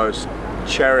one of the most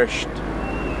cherished.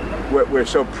 We're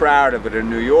so proud of it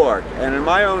in New York, and in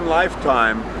my own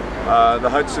lifetime, the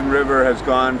Hudson River has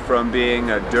gone from being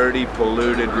a dirty,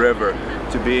 polluted river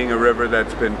to being a river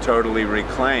that's been totally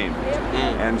reclaimed.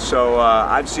 And so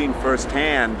I've seen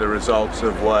firsthand the results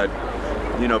of what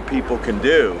people can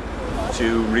do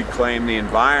to reclaim the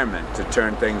environment, to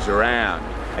turn things around.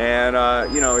 And I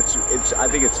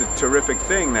think it's a terrific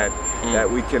thing that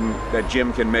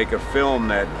Jim can make a film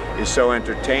that is so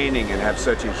entertaining and have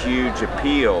such a huge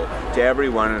appeal to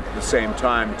everyone at the same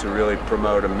time to really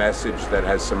promote a message that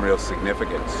has some real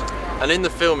significance. And in the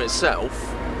film itself,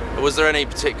 was there any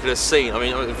particular scene? I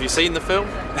mean, have you seen the film?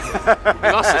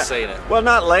 You must have seen it. Well,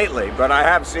 not lately, but I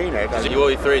have seen it. Did you wore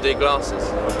your 3D glasses?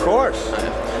 Of course.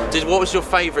 What was your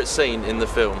favourite scene in the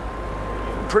film?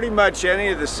 Pretty much any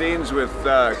of the scenes with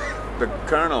the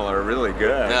Colonel are really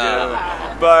good.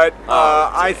 But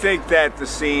I think that the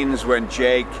scenes when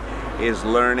Jake is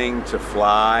learning to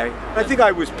fly. I think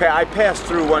I passed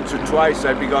through once or twice.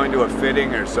 I'd be going to a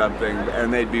fitting or something,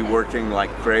 and they'd be working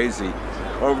like crazy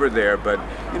over there. But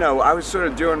I was sort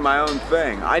of doing my own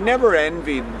thing. I never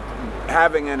envied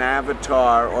having an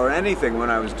avatar or anything when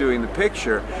I was doing the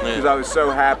picture because I was so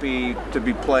happy to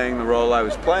be playing the role I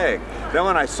was playing. Then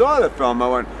when I saw the film, I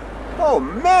went, oh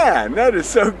man, that is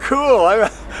so cool.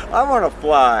 I want to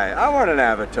fly. I want an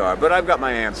avatar, but I've got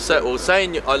my answer. So, well,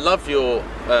 saying I love your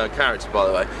character, by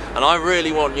the way, and I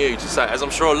really want you to say, as I'm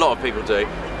sure a lot of people do,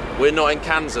 we're not in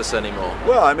Kansas anymore.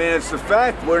 Well, I mean, it's the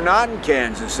fact we're not in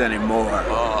Kansas anymore.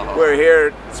 Oh. We're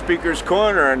here at Speaker's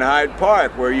Corner in Hyde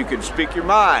Park, where you can speak your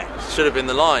mind. Should have been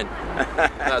the line.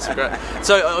 That's great.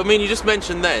 So, I mean, you just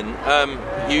mentioned then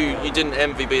you didn't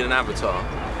envy being an Avatar.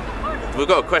 We've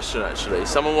got a question, actually.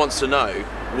 Someone wants to know,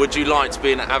 would you like to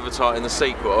be an Avatar in the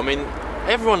sequel? I mean,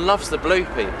 everyone loves the blue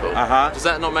people. Does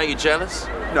that not make you jealous?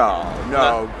 No.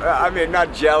 I mean,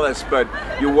 not jealous, but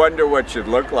you wonder what you'd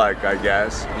look like, I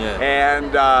guess. Yeah.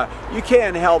 And you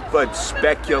can't help but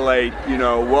speculate, you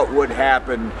know, what would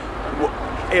happen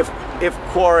if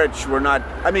Quaritch were not.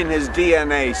 I mean, his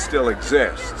DNA still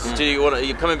exists. Do you want? Are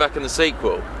you coming back in the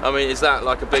sequel? I mean, is that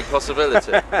like a big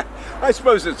possibility? I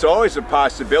suppose it's always a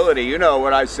possibility. You know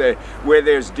what I say? Where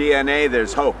there's DNA,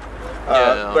 there's hope.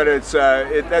 But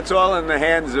that's all in the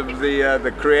hands of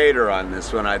the creator on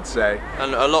this one, I'd say.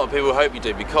 And a lot of people hope you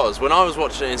do, because when I was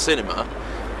watching it in cinema,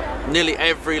 nearly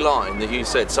every line that you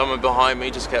said, someone behind me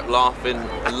just kept laughing,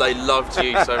 and they loved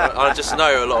you so much. I just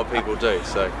know a lot of people do.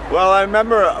 So. Well, I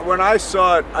remember when I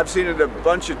saw it, I've seen it a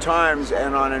bunch of times,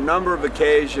 and on a number of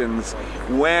occasions,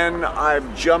 when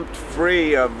I've jumped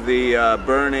free of the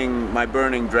my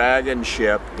burning dragon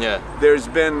ship, there's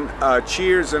been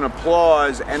cheers and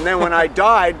applause, and then when I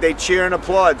died, they cheer and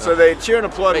applaud. So they cheer and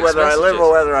applaud whether I live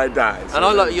or whether I die. So and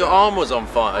I like your arm was on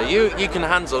fire. You can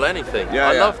handle anything.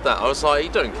 I loved that. I was like,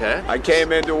 you don't care. I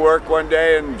came into work one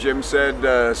day and Jim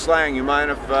said, Slang, you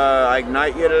mind if I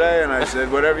ignite you today? And I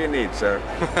said, whatever you need, sir.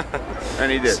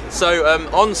 And he did. So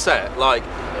on set, like,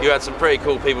 you had some pretty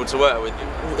cool people to work with.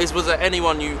 Was there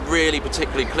anyone you really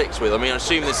particularly clicked with? I mean, I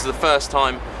assume this is the first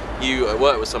time you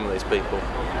worked with some of these people.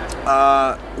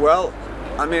 Well,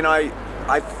 I mean,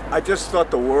 I just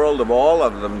thought the world of all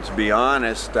of them, to be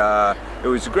honest. It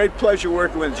was a great pleasure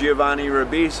working with Giovanni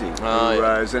Ribisi, who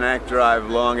is an actor I've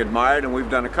long admired, and we've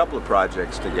done a couple of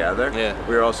projects together.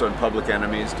 We were also in Public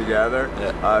Enemies together.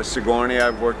 Sigourney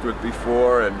I've worked with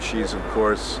before, and she's, of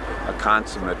course, a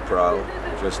consummate pro.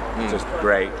 Just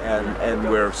great. And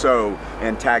we're so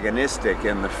antagonistic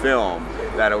in the film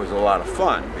that it was a lot of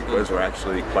fun, because we're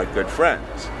actually quite good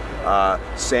friends.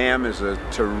 Sam is a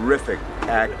terrific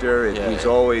actor.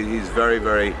 He's very,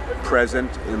 very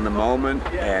present in the moment,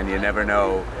 and you never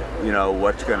know, you know,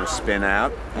 what's going to spin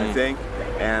out, I think.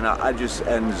 And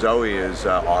and Zoe is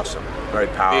awesome, very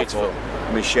powerful.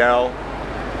 Beautiful. Michelle,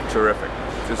 terrific.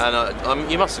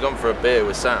 And you must have gone for a beer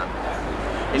with Sam.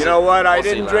 You know what? I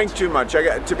didn't drink too much.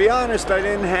 To be honest, I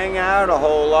didn't hang out a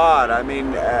whole lot. I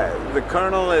mean, the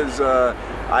Colonel is.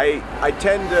 I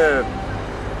tend to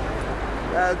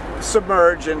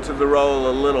submerge into the role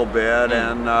a little bit,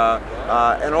 and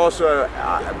also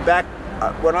back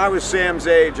when I was Sam's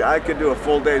age, I could do a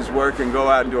full day's work and go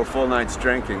out and do a full night's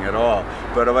drinking at all.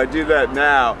 But if I do that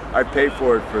now, I pay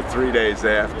for it for 3 days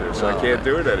after, so I can't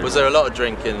do it anymore. Was there a lot of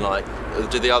drinking? Like,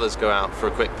 did the others go out for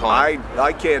a quick pint?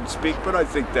 I can't speak, but I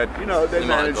think that, you know, they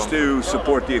managed to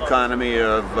support the economy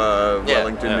of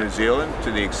Wellington, New Zealand,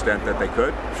 to the extent that they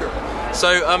could. Sure.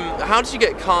 So, how did you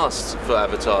get cast for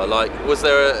Avatar? Like, was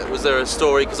there a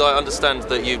story? Because I understand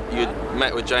that you'd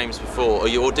met with James before, or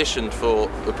you auditioned for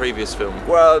the previous film.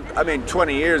 Well, I mean,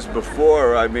 20 years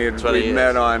before, I mean, we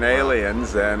met on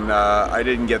Aliens, and I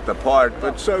didn't get the part.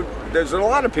 But so there's a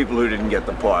lot of people who didn't get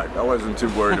the part. I wasn't too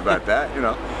worried about that, you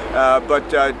know.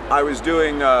 But I was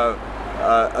doing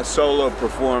a solo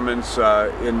performance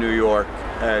in New York,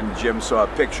 and Jim saw a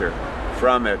picture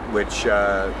from it, which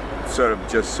sort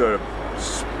of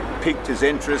piqued his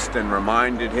interest and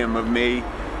reminded him of me.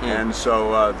 And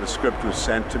so the script was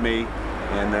sent to me,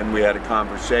 and then we had a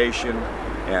conversation,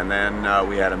 and then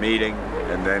we had a meeting,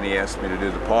 and then he asked me to do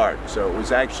the part. So it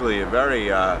was actually a very,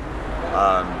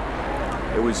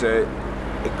 it was a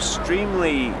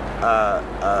extremely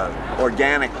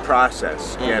organic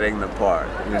process getting the part.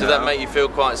 Did that make you feel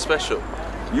quite special?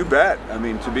 You bet. I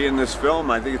mean, to be in this film,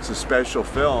 I think it's a special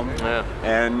film. Yeah.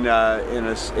 And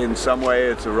in some way,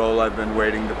 it's a role I've been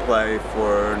waiting to play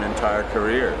for an entire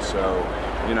career. So,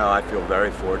 you know, I feel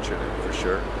very fortunate, for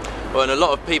sure. Well, and a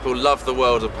lot of people love the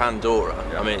world of Pandora.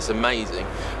 Yeah. I mean, it's amazing.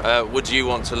 Would you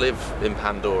want to live in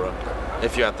Pandora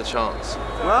if you had the chance?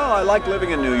 Well, I like living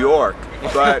in New York,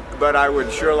 but I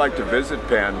would sure like to visit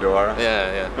Pandora.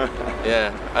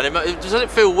 Yeah. And doesn't it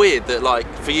feel weird that, like,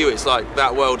 for you it's like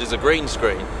that world is a green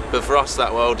screen, but for us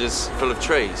that world is full of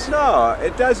trees? No,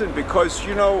 it doesn't, because,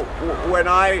 you know, when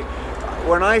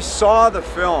I saw the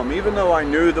film, even though I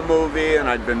knew the movie and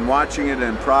I'd been watching it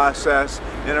in process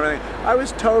and everything, I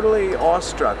was totally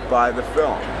awestruck by the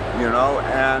film. you know,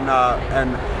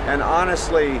 and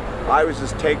honestly, I was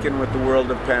as taken with the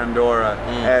world of Pandora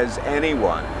as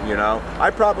anyone, you know.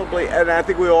 And I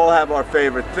think we all have our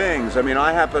favorite things. I mean,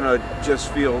 I happen to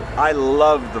just feel, I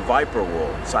love the Viper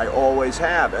wolves. I always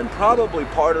have, and probably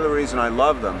part of the reason I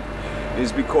love them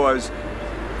is because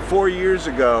 4 years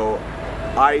ago,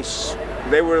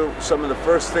 they were some of the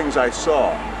first things I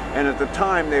saw. And at the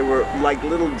time, they were like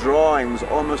little drawings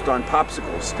almost on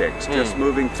popsicle sticks, just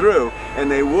moving through.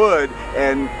 And they would,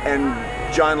 and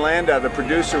John Landau, the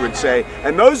producer, would say,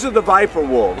 and those are the Viper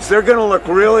wolves. They're going to look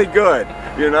really good,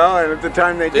 you know? And at the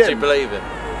time they did. Did you believe him?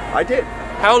 I did.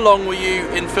 How long were you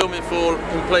in filming for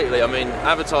completely? I mean,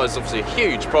 Avatar is obviously a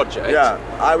huge project. Yeah,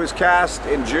 I was cast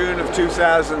in June of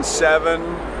 2007.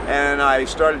 And I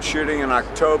started shooting in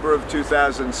October of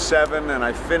 2007, and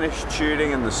I finished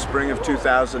shooting in the spring of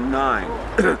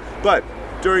 2009. But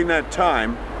during that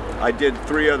time, I did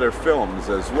 3 other films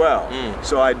as well.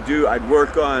 So I'd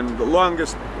work on the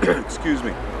longest, excuse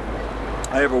me,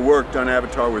 I ever worked on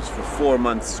Avatar was for 4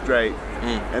 months straight.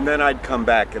 And then I'd come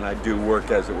back and I'd do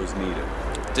work as it was needed.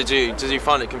 Did you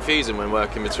find it confusing when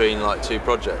working between like 2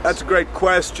 projects? That's a great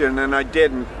question, and I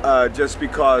didn't, just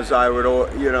because I would,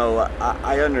 you know,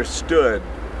 I understood.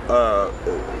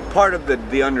 Part of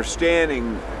the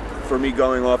understanding for me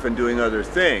going off and doing other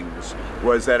things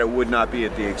was that it would not be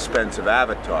at the expense of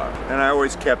Avatar, and I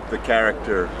always kept the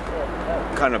character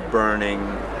kind of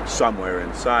burning somewhere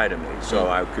inside of me, so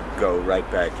I could go right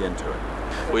back into it.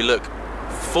 We look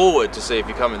forward to see if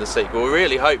you come in the sequel. We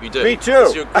really hope you do. Me too.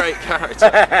 Because you're a great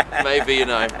character. Maybe, you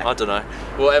know, I don't know.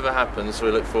 Whatever happens,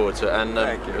 we look forward to it. And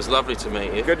it was lovely to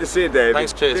meet you. Good to see you, David.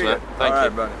 Thanks, cheers, man. Thank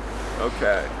you. Buddy.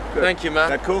 Okay. Good. Thank you, man.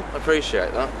 That cool? I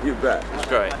appreciate that. You bet. It's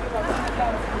great.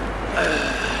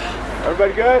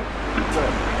 Everybody good?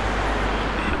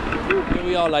 Here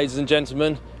we are, ladies and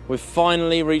gentlemen. We've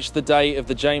finally reached the day of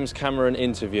the James Cameron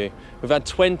interview. We've had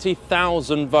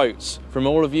 20,000 votes from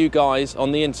all of you guys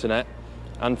on the internet.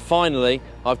 And finally,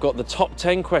 I've got the top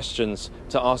 10 questions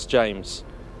to ask James.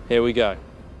 Here we go.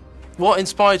 What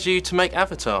inspired you to make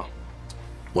Avatar?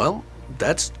 Well,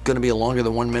 that's going to be a longer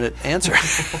than 1 minute answer.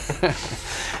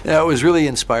 Yeah, it was really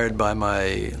inspired by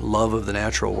my love of the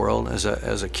natural world. As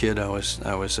a kid, I was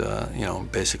you know,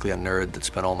 basically a nerd that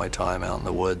spent all my time out in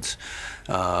the woods.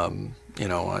 You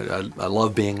know, I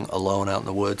love being alone out in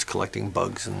the woods, collecting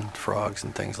bugs and frogs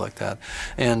and things like that.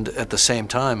 And at the same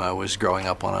time, I was growing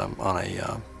up on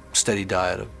a steady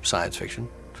diet of science fiction.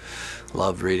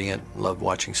 Loved reading it, loved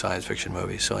watching science fiction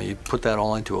movies. So you put that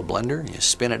all into a blender, and you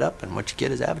spin it up, and what you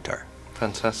get is Avatar.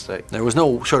 Fantastic. There was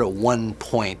no sort of one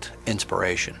point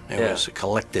inspiration. It was a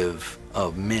collective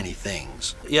of many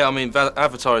things. Yeah, I mean,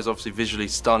 Avatar is obviously visually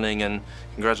stunning, and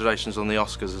congratulations on the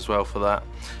Oscars as well for that.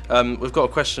 We've got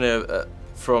a question here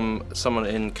from someone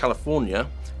in California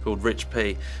called Rich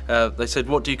P. They said,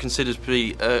 what do you consider to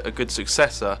be a good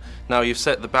successor? Now you've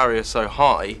set the barrier so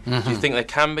high, do you think there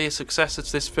can be a successor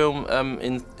to this film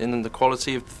in the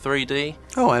quality of the 3D?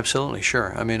 Oh, absolutely,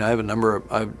 sure. I mean, I have a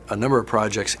number of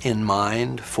projects in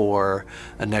mind for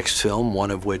a next film,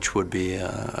 one of which would be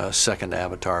a second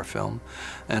Avatar film.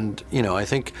 And, you know, I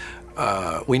think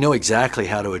we know exactly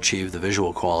how to achieve the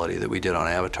visual quality that we did on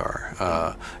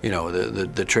Avatar. You know,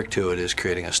 the trick to it is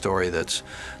creating a story that's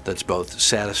both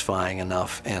satisfying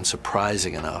enough and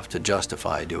surprising enough to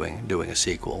justify doing a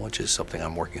sequel, which is something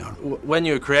I'm working on. When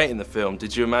you were creating the film,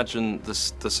 did you imagine the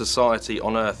society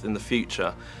on Earth in the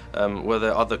future? Were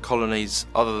there other colonies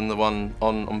other than the one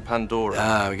on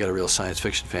Pandora? We got a real science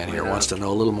fiction fan here who wants to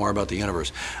know a little more about the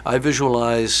universe. I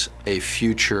visualize a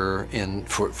future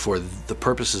for the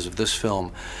purposes of this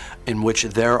film in which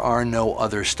there are no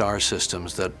other star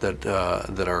systems that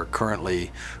are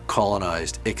currently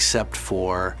colonized except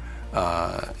for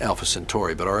Alpha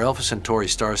Centauri. But our Alpha Centauri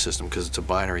star system, because it's a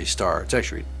binary star, it's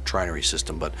actually a trinary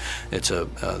system, but it's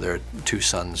there are 2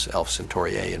 suns, Alpha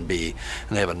Centauri A and B,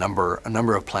 and they have a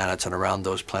number of planets, and around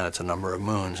those planets a number of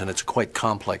moons, and it's a quite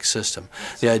complex system.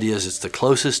 The idea is it's the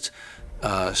closest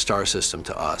star system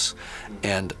to us,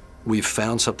 and we've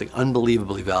found something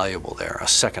unbelievably valuable there, a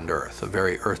second Earth, a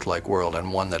very Earth-like world,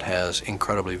 and one that has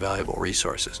incredibly valuable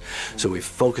resources. So we've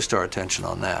focused our attention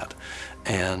on that,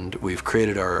 and we've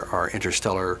created our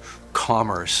interstellar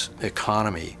commerce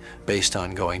economy based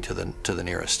on going to the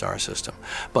nearest star system.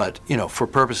 But, you know, for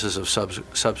purposes of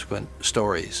subsequent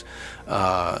stories,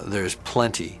 there's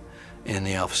plenty in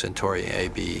the Alpha Centauri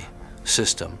AB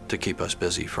system to keep us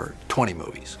busy for 20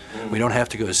 movies. We don't have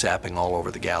to go zapping all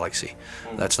over the galaxy.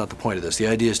 That's not the point of this. The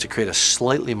idea is to create a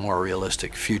slightly more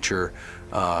realistic future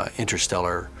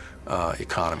interstellar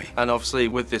economy. And obviously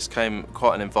with this came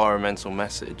quite an environmental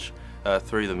message.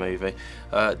 through the movie.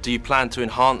 Do you plan to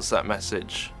enhance that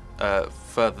message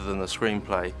further than the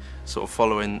screenplay, sort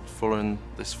of following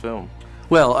this film?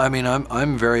 Well, I mean,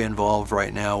 I'm very involved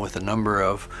right now with a number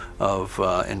of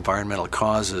environmental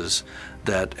causes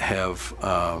that have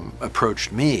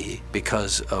approached me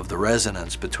because of the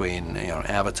resonance between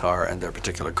Avatar and their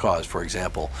particular cause. For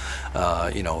example,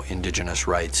 indigenous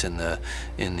rights in the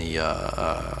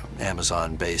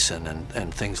Amazon basin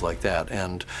and things like that,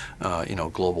 and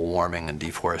global warming and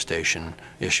deforestation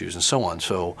issues and so on.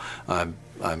 So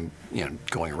I'm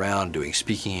going around doing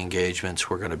speaking engagements.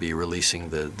 We're going to be releasing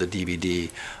the DVD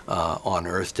on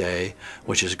Earth Day,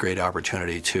 which is a great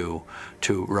opportunity to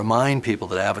remind people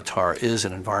that Avatar is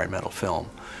an environmental film.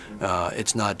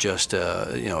 It's not just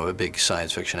a big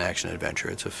science fiction action adventure.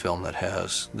 It's a film that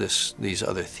has these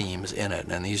other themes in it,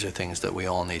 and these are things that we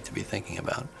all need to be thinking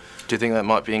about. Do you think that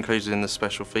might be included in the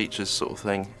special features sort of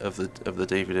thing of the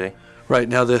DVD? Right,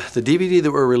 now the DVD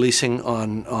that we're releasing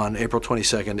on April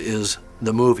 22nd is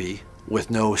the movie with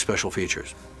no special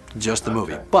features, just the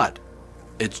movie. But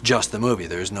it's just the movie.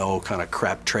 There's no kind of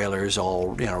crap trailers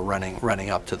all running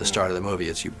up to the start of the movie.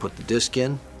 It's you put the disc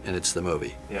in and it's the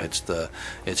movie. Yeah.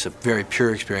 It's a very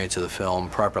pure experience of the film,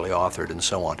 properly authored and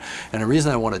so on. And the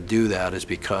reason I want to do that is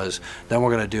because then we're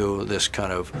going to do this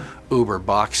kind of Uber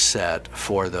box set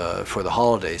for the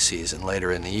holiday season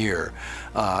later in the year.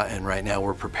 And right now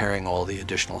we're preparing all the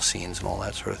additional scenes and all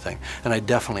that sort of thing. And I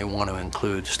definitely want to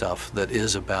include stuff that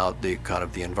is about the kind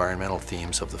of the environmental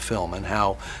themes of the film and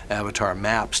how Avatar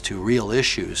maps to real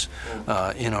issues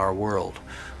in our world.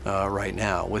 Right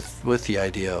now, with the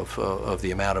idea of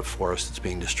the amount of forest that's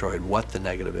being destroyed, what the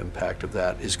negative impact of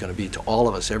that is going to be to all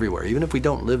of us everywhere, even if we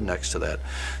don't live next to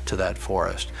that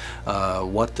forest,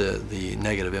 what the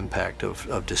negative impact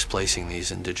of displacing these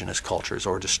indigenous cultures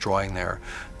or destroying their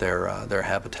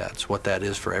habitats, what that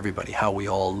is for everybody, how we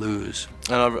all lose.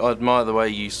 And I admire the way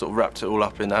you sort of wrapped it all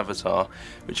up in Avatar,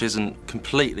 which isn't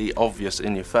completely obvious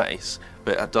in your face,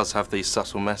 but it does have these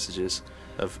subtle messages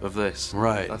of this.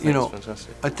 Right. I think it's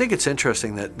fantastic. I think it's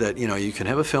interesting that you can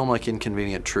have a film like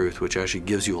Inconvenient Truth, which actually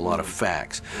gives you a lot of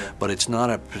facts, but it's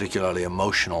not a particularly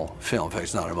emotional film. In fact,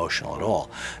 it's not emotional at all.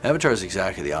 Avatar is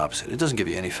exactly the opposite. It doesn't give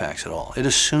you any facts at all. It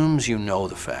assumes you know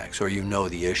the facts or you know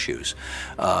the issues.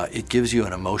 It gives you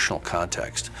an emotional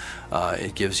context.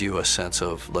 It gives you a sense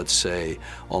of, let's say,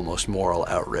 almost moral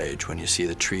outrage when you see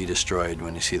the tree destroyed,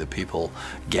 when you see the people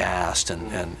gassed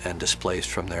and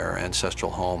displaced from their ancestral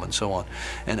home and so on.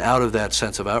 And out of that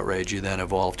sense of outrage, you then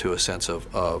evolve to a sense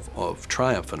of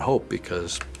triumph and hope,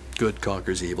 because good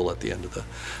conquers evil at the end of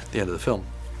the film.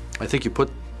 I think you put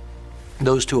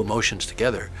those two emotions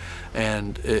together,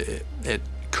 and it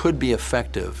could be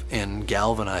effective in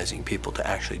galvanizing people to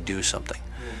actually do something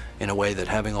in a way that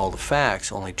having all the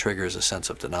facts only triggers a sense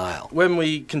of denial. When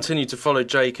we continue to follow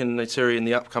Jake and Neytiri in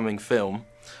the upcoming film,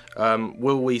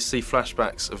 will we see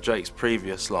flashbacks of Jake's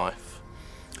previous life?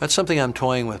 That's something I'm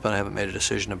toying with, but I haven't made a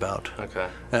decision about. Okay.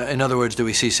 In other words, do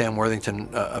we see Sam Worthington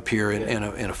appear in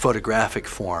a photographic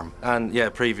form? And yeah,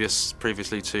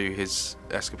 previously to his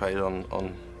escapade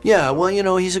on. Yeah,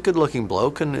 well, he's a good-looking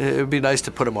bloke, and it would be nice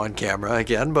to put him on camera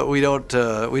again, but we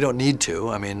don't need to.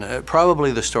 I mean,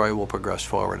 probably the story will progress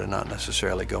forward and not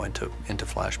necessarily go into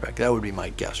flashback. That would be my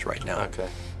guess right now. Okay.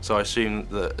 So I assume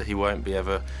that he won't be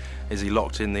ever. Is he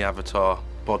locked in the Avatar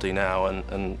body now,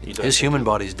 and you don't? His human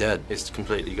body's dead. It's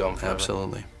completely gone forever.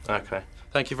 Absolutely. Okay.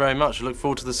 Thank you very much. I look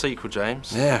forward to the sequel,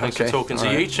 James. Yeah. Thanks okay. for talking All to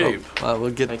right. YouTube. Well,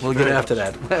 we'll get after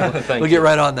that. We'll get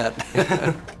right on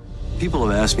that. People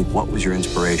have asked me, what was your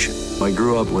inspiration? I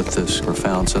grew up with this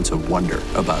profound sense of wonder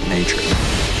about nature.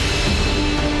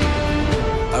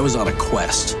 I was on a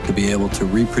quest to be able to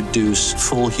reproduce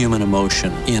full human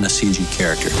emotion in a CG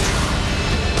character.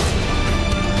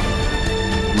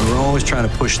 We were always trying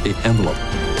to push the envelope.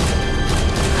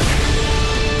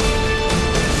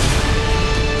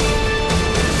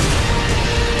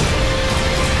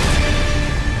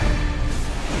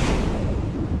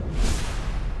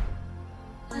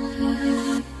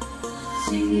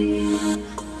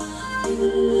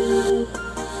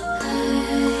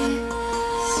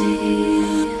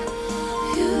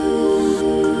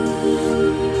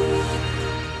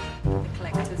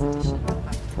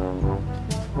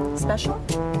 Special?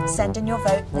 Send in your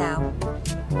vote now.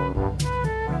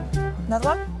 Another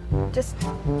one? Just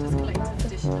collector's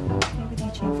edition. Okay, with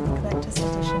YouTube for the collector's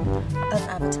edition of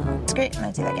Avatar. It's great.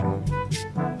 Let's do that again.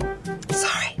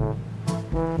 Sorry.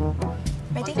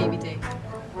 Ready? DVD.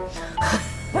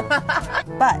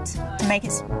 But to make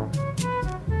it. Sorry.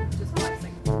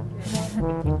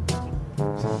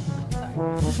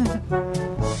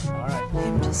 All right.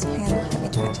 I'm just hang on. Let me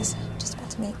try. Just about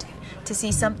to make to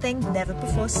see something never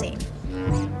before seen.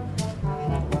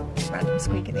 Random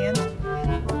squeak at the end.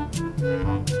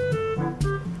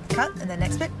 Cut, and then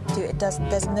next bit. Dude, it does.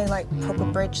 There's no like proper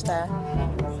bridge there.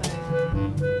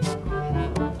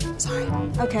 Sorry.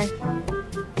 Okay.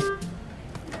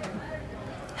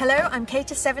 Hello, I'm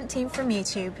Kater17 from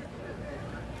YouTube.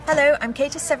 Hello, I'm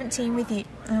Kater17 with you.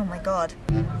 Oh my god.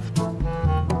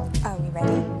 Are we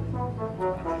ready?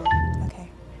 Okay.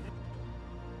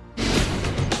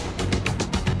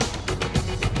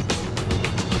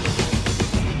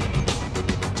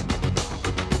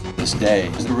 This day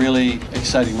is a really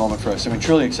exciting moment for us. I mean,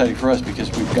 truly exciting for us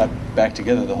because we've got back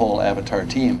together the whole Avatar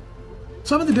team.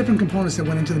 Some of the different components that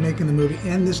went into the making of the movie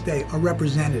and this day are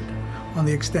represented on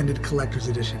the extended collector's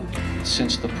edition.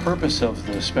 Since the purpose of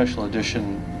the special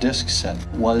edition disc set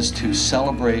was to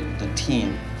celebrate the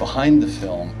team behind the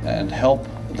film and help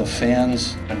the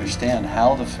fans understand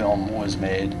how the film was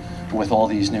made with all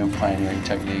these new pioneering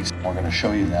techniques, we're going to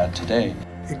show you that today.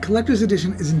 The collector's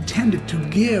edition is intended to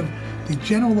give the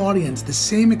general audience the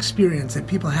same experience that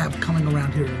people have coming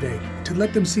around here today, to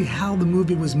let them see how the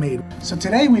movie was made. So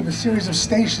today we have a series of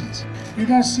stations. You're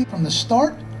going to see from the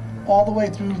start all the way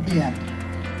through the end.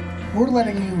 We're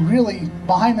letting you really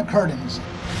behind the curtains.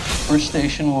 First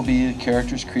station will be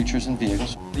characters, creatures, and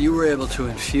vehicles. You were able to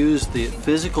infuse the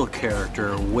physical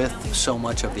character with so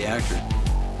much of the actor.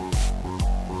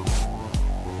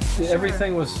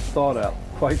 Everything was thought out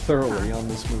quite thoroughly on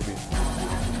this movie.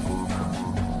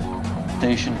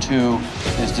 Station 2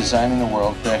 is designing the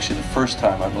world. Actually, the first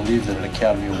time I believe that an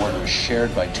Academy Award was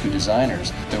shared by two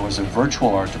designers. There was a virtual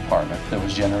art department that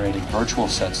was generating virtual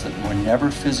sets that were never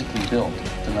physically built.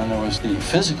 And then there was the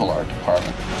physical art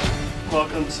department.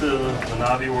 Welcome to the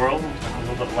Na'vi world, a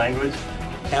little bit of language.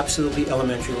 Absolutely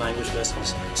elementary language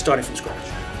lessons, starting from scratch.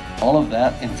 All of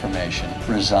that information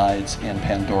resides in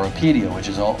Pandorapedia, which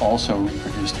is also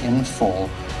reproduced in full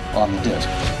on the disc.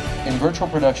 In virtual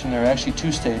production, there are actually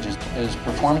two stages. There's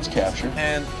performance capture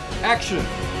and action.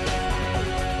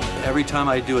 Every time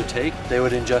I'd do a take, they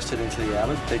would ingest it into the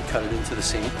Avid, they'd cut it into the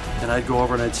scene, and I'd go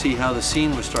over and I'd see how the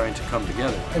scene was starting to come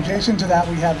together. Adjacent to that,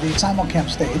 we have the simulcam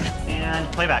stage.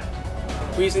 And playback.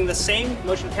 We're using the same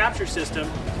motion capture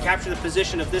system to capture the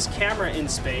position of this camera in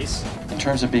space. In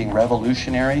terms of being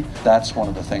revolutionary, that's one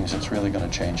of the things that's really going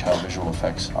to change how visual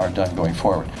effects are done going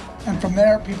forward. And from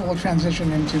there, people will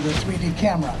transition into the 3D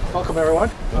camera. Welcome,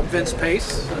 everyone. I'm Vince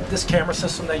Pace. This camera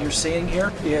system that you're seeing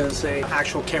here is an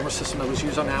actual camera system that was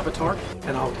used on Avatar.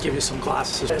 And I'll give you some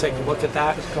glasses to take a look at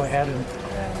that. Just go ahead and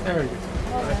there you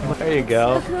go. There you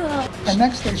go. Our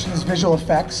next station is visual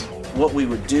effects. What we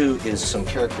would do is some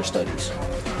character studies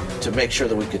to make sure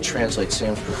that we could translate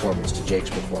Sam's performance to Jake's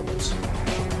performance.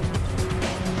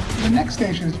 The next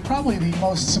station is probably the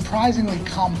most surprisingly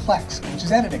complex, which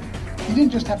is editing. You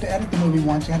didn't just have to edit the movie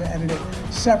once, you had to edit it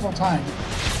several times.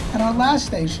 And our last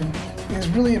station is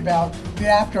really about the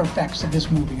after effects of this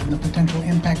movie and the potential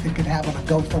impact it could have on a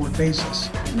go-forward basis.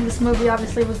 This movie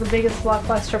obviously was the biggest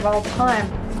blockbuster of all time.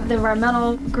 The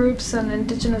environmental groups and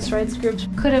indigenous rights groups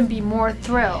couldn't be more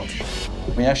thrilled.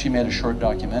 We actually made a short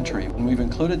documentary, and we've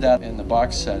included that in the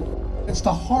box set. It's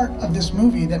the heart of this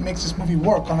movie that makes this movie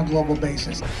work on a global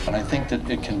basis. And I think that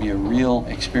it can be a real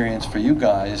experience for you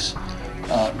guys,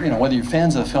 whether you're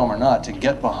fans of the film or not, to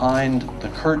get behind the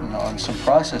curtain on some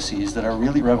processes that are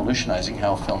really revolutionizing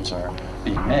how films are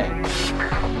being made.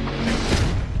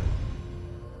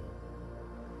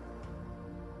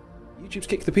 YouTube's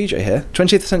Kick the PJ here.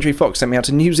 20th Century Fox sent me out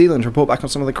to New Zealand to report back on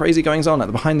some of the crazy goings on at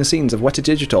the behind the scenes of Weta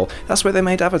Digital. That's where they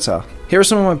made Avatar. Here are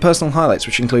some of my personal highlights,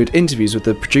 which include interviews with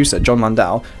the producer John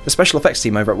Landau, the special effects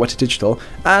team over at Weta Digital,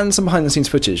 and some behind the scenes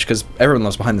footage, because everyone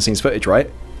loves behind the scenes footage,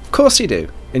 right? Of course you do.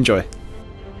 Enjoy.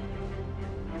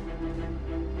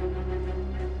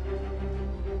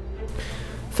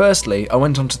 Firstly, I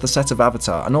went onto the set of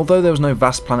Avatar, and although there was no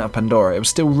vast planet of Pandora, it was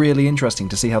still really interesting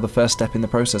to see how the first step in the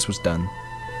process was done.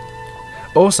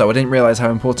 Also, I didn't realise how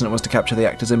important it was to capture the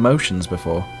actors' emotions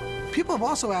before. People have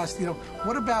also asked,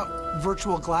 what about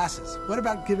virtual glasses? What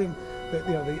about giving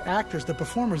the actors, the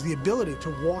performers, the ability to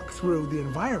walk through the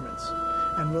environments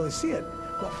and really see it?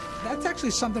 Well, that's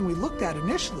actually something we looked at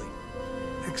initially.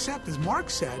 Except, as Mark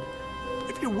said,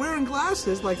 if you're wearing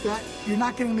glasses like that, you're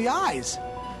not getting the eyes.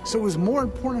 So it was more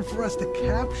important for us to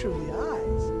capture the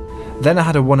eyes. Then I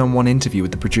had a one-on-one interview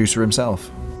with the producer himself.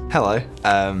 Hello,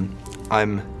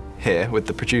 I'm here with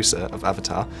the producer of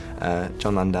Avatar,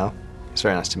 John Landau. It's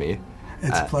very nice to meet you.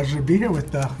 It's a pleasure to be here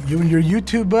with you and your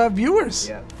YouTube viewers.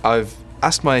 Yeah. I've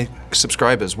asked my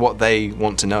subscribers what they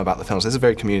want to know about the films. This is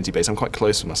very community-based. I'm quite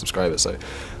close with my subscribers, so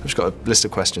I've just got a list of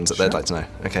questions that they'd like to know.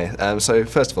 Okay, so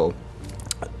first of all,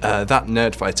 that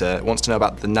nerd fighter wants to know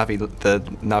about the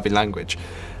Na'vi language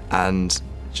and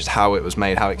just how it was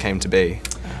made, how it came to be.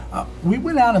 We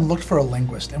went out and looked for a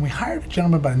linguist, and we hired a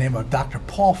gentleman by the name of Dr.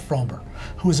 Paul Fromer,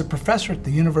 who is a professor at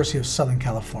the University of Southern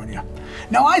California.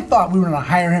 Now, I thought we were going to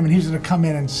hire him and he was going to come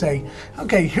in and say,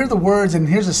 okay, here are the words and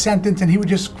here's a sentence, and he would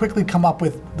just quickly come up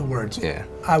with the words. Yeah.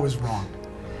 I was wrong.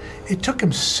 It took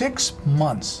him 6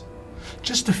 months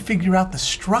just to figure out the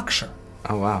structure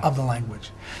of the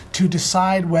language, to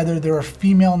decide whether there are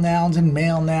female nouns and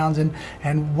male nouns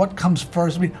and what comes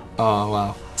first. I mean, oh,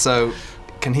 wow. So,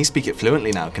 can he speak it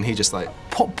fluently now? Can he just like...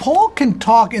 Paul can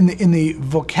talk in the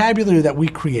vocabulary that we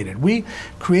created. We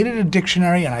created a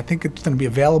dictionary, and I think it's going to be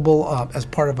available as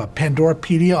part of a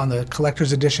Pandorapedia on the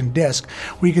collector's edition disc,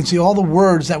 where you can see all the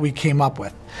words that we came up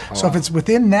with. Oh, so if it's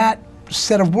within that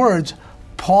set of words,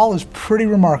 Paul is pretty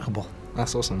remarkable.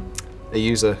 That's awesome. A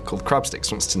user called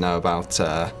Crabsticks wants to know about,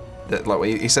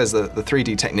 like he says, the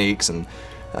 3D techniques and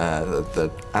the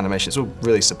animation. It's all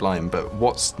really sublime, but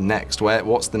what's next?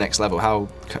 What's the next level? How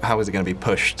is it going to be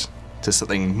pushed to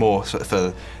something more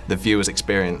for the viewer's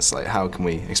experience? Like, how can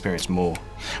we experience more?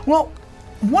 Well,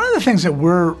 one of the things that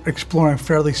we're exploring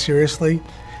fairly seriously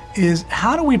is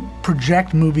how do we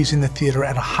project movies in the theater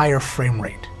at a higher frame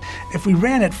rate? If we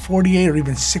ran at 48 or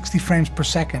even 60 frames per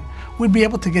second, we'd be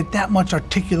able to get that much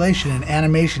articulation and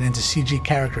animation into CG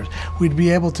characters. We'd be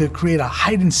able to create a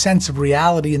heightened sense of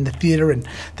reality in the theater and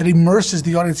that immerses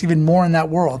the audience even more in that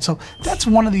world. So that's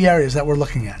one of the areas that we're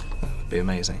looking at. That would be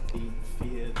amazing.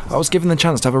 I was given the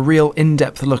chance to have a real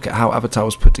in-depth look at how Avatar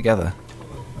was put together.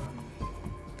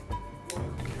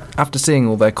 After seeing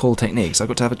all their cool techniques, I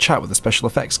got to have a chat with the special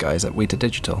effects guys at Weta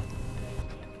Digital.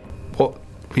 What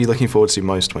were you looking forward to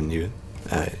most when you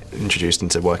introduced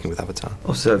into working with Avatar?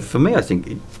 Oh, so for me, I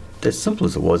think as simple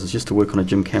as it was, it's just to work on a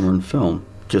Jim Cameron film,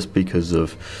 just because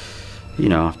of, you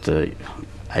know, after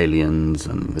Aliens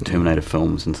and the Terminator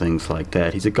films and things like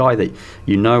that, he's a guy that,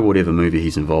 you know, whatever movie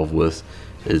he's involved with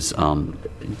is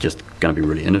just going to be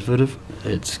really innovative.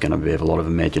 It's going to have a lot of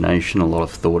imagination, a lot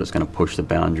of thought. It's going to push the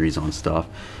boundaries on stuff.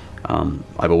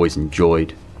 I've always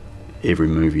enjoyed every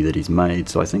movie that he's made,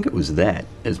 so I think it was that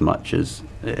as much as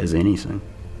anything.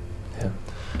 Yeah,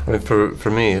 I mean,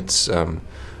 for me, it's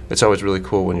always really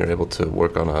cool when you're able to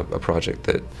work on a project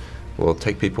that will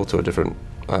take people to a different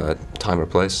time or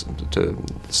place, to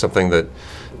something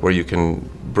where you can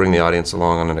bring the audience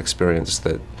along on an experience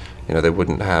that, you know, they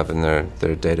wouldn't have in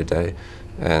their day-to-day.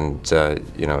 And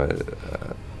you know,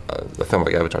 a film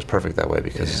like Avatar is perfect that way,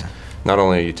 because not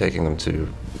only are you taking them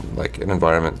to like an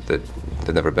environment that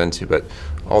they've never been to, but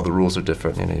all the rules are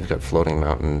different. You know, you've got floating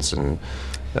mountains and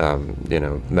you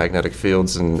know, magnetic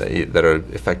fields and that are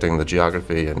affecting the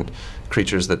geography, and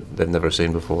creatures that they've never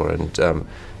seen before. And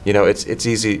you know, it's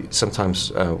easy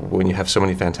sometimes when you have so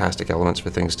many fantastic elements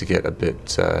for things to get a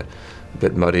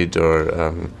bit muddied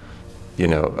or you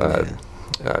know,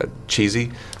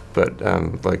 cheesy. But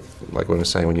like what I was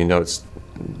saying, when you know it's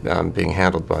being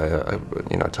handled by a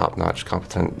you know, top-notch,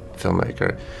 competent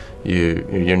filmmaker,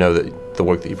 you know that the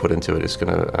work that you put into it is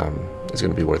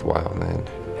gonna be worthwhile in the end.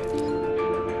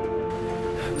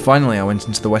 Finally, I went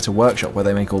into the Weta workshop where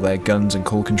they make all their guns and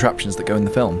cool contraptions that go in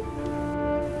the film.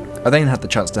 I then had the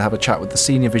chance to have a chat with the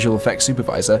senior visual effects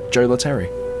supervisor, Joe Laterry.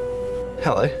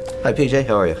 Hello. Hi PJ,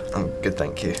 how are you? I'm good,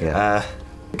 thank you. Yeah.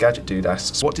 Gadget Dude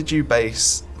asks, what did you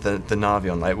base the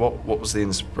Na'vi on? Like, what was the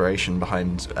inspiration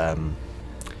behind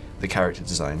the character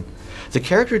design? The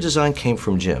character design came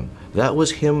from Jim. That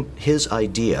was his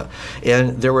idea.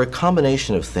 And there were a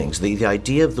combination of things. The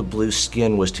idea of the blue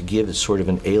skin was to give it sort of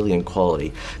an alien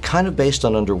quality, kind of based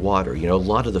on underwater. You know, a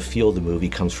lot of the feel of the movie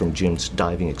comes from Jim's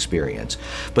diving experience.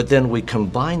 But then we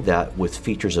combined that with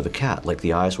features of a cat, like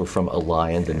the eyes were from a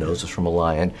lion, the nose was from a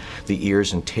lion, the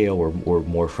ears and tail were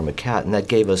more from a cat, and that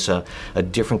gave us a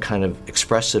different kind of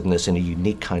expressiveness and a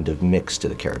unique kind of mix to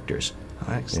the characters.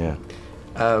 Excellent. Yeah.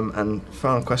 And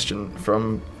final question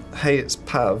from Hey, it's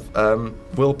Pav.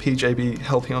 Will PJ be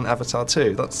helping on Avatar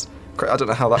 2? That's great. I don't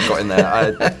know how that got in there.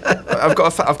 I've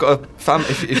got a fan.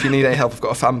 If you need any help, I've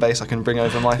got a fan base. I can bring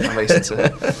over my fan base to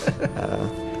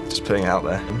just putting it out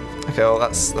there. Okay, well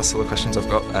that's all the questions I've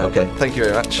got. Okay. Thank you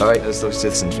very much. All right. Let's do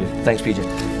this interview. Thanks,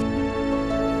 PJ.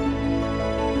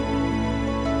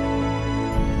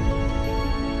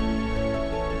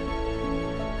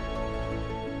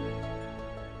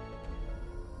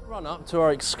 Up to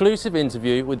our exclusive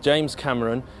interview with James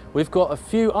Cameron. We've got a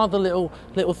few other little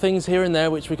things here and there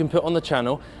which we can put on the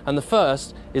channel, and the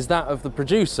first is that of the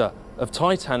producer of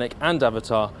Titanic and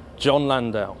Avatar, John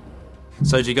Landau.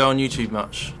 So do you go on YouTube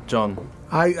much, John?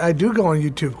 I do go on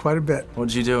YouTube quite a bit. What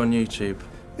do you do on YouTube?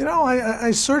 You know,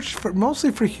 I search for mostly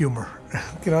for humor.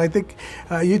 You know, I think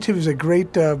YouTube is a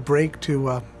great break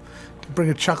to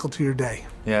bring a chuckle to your day.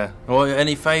 Yeah. Well,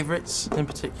 any favourites in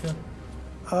particular?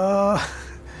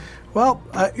 Well,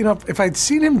 you know, if I'd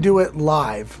seen him do it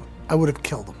live, I would have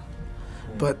killed him.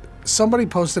 But somebody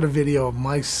posted a video of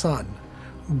my son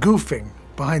goofing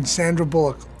behind Sandra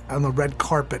Bullock on the red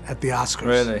carpet at the Oscars.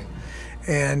 Really?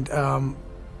 And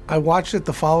I watched it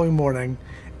the following morning,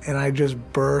 and I just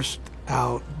burst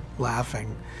out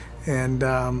laughing. And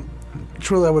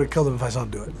truly, I would have killed him if I saw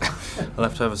him do it. I'll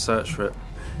have to have a search for it.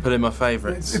 Put in my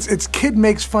favourites. It's kid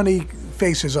makes funny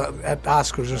faces at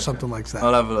Oscars or something like that.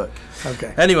 I'll have a look.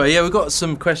 Okay. Anyway, yeah, we've got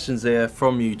some questions here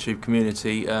from YouTube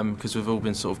community because we've all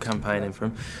been sort of campaigning for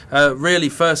them. Really,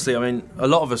 firstly, I mean, a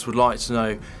lot of us would like to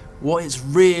know what it's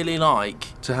really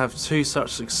like to have two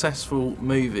such successful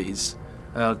movies,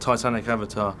 Titanic,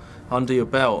 Avatar, under your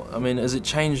belt. I mean, has it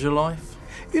changed your life?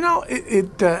 You know,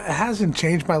 it hasn't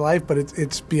changed my life, but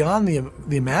it's beyond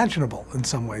the imaginable in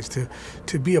some ways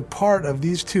to be a part of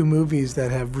these two movies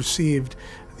that have received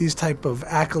these type of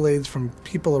accolades from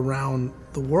people around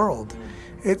the world.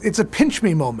 It's a pinch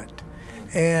me moment,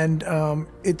 and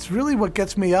it's really what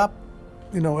gets me up,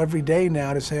 you know, every day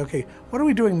now to say, okay, what are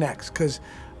we doing next? Because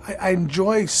I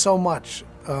enjoy so much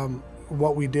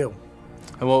what we do.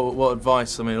 And what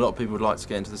advice? I mean, a lot of people would like to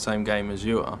get into the same game as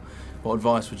you are. What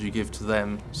advice would you give to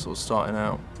them sort of starting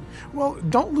out? Well,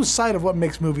 don't lose sight of what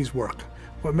makes movies work.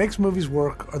 What makes movies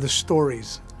work are the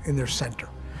stories in their center.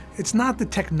 It's not the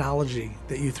technology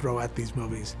that you throw at these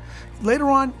movies.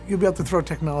 Later on, you'll be able to throw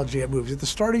technology at movies. At the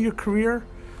start of your career,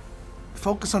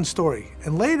 focus on story.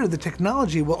 And later, the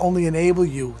technology will only enable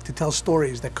you to tell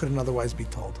stories that couldn't otherwise be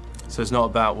told. So it's not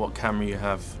about what camera you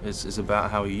have, it's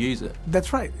about how you use it.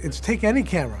 That's right. It's take any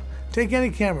camera. Take any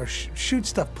camera, shoot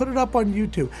stuff, put it up on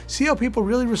YouTube. See how people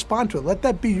really respond to it. Let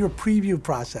that be your preview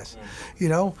process. You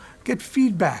know, get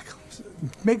feedback,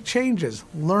 make changes,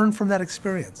 learn from that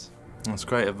experience. That's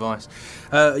great advice.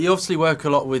 You obviously work a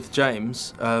lot with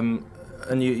James, and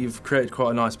you've created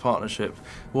quite a nice partnership.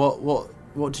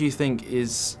 What do you think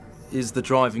is the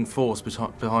driving force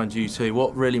behind you two?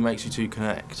 What really makes you two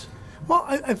connect? Well,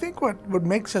 I think what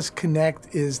makes us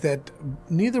connect is that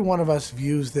neither one of us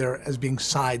views there as being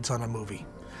sides on a movie.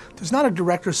 There's not a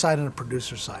director side and a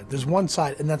producer side. There's one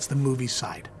side, and that's the movie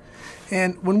side.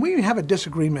 And when we have a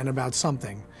disagreement about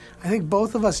something, I think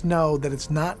both of us know that it's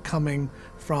not coming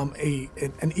from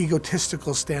an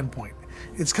egotistical standpoint.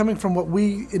 It's coming from what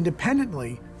we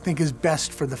independently think is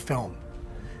best for the film.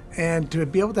 And to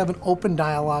be able to have an open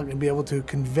dialogue and be able to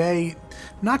convey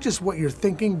not just what you're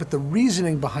thinking, but the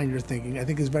reasoning behind your thinking, I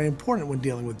think is very important when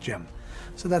dealing with Jim.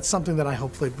 So that's something that I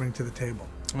hopefully bring to the table.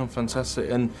 Oh,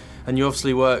 fantastic. And you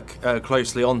obviously work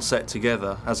closely on set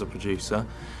together as a producer.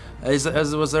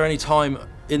 Was there any time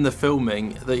in the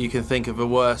filming that you can think of a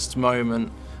worst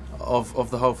moment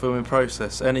of the whole filming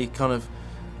process? Any kind of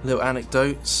little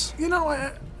anecdotes? You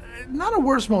know, not a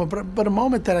worse moment, but a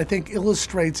moment that I think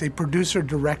illustrates a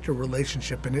producer-director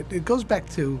relationship, and it goes back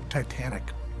to Titanic.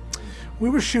 We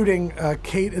were shooting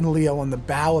Kate and Leo on the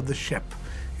bow of the ship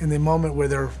in the moment where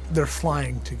they're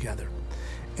flying together.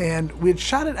 And we had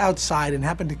shot it outside and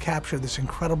happened to capture this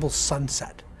incredible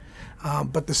sunset.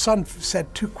 But the sun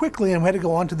set too quickly and we had to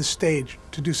go onto the stage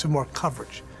to do some more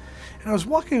coverage. And I was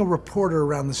walking a reporter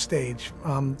around the stage,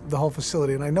 the whole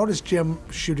facility, and I noticed Jim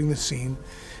shooting the scene.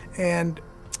 And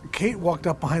Kate walked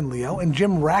up behind Leo, and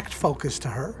Jim racked focus to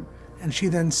her, and she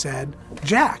then said,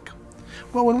 "Jack."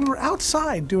 Well, when we were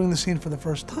outside doing the scene for the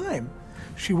first time,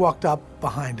 she walked up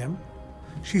behind him,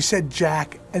 she said,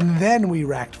 "Jack," and then we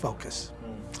racked focus.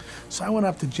 So I went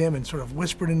up to Jim and sort of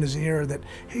whispered in his ear that,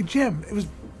 "Hey, Jim, it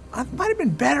might have been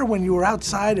better when you were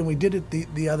outside and we did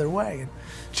it the other way." And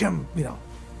Jim, you know,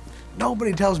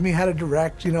 nobody tells me how to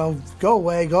direct, you know, go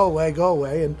away, go away, go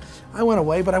away. And I went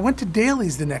away, but I went to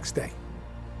Daly's the next day.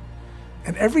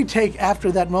 And every take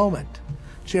after that moment,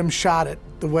 Jim shot it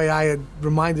the way I had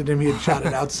reminded him he had shot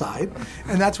it outside.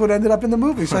 And that's what ended up in the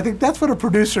movie. So I think that's what a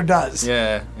producer does.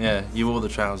 Yeah, you wore the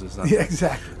trousers. Yeah,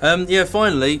 exactly. Yeah,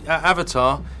 finally,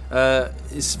 Avatar.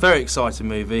 It's a very exciting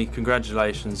movie.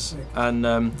 Congratulations. And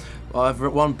I've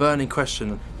one burning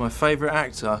question. My favourite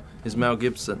actor is Mel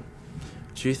Gibson.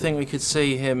 Do you think we could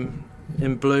see him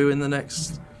in blue in the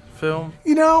next film?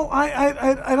 You know,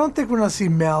 I don't think we're going to see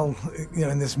Mel, you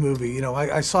know, in this movie. You know,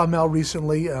 I saw Mel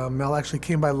recently. Mel actually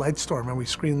came by Lightstorm, and we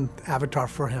screened Avatar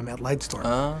for him at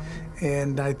Lightstorm.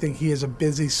 And I think he has a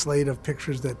busy slate of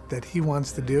pictures that he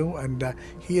wants to do, and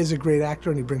he is a great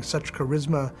actor, and he brings such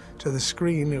charisma to the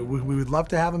screen. We would love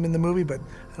to have him in the movie, but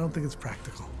I don't think it's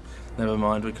practical. Never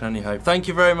mind, we can only hope. Thank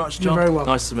you very much, John. You're very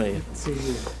welcome. Nice to meet you. See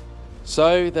you.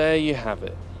 So there you have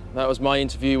it. That was my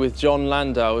interview with John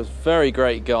Landau. He was a very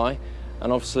great guy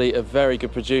and obviously a very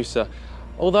good producer.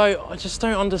 Although I just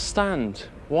don't understand,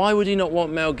 why would he not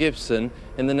want Mel Gibson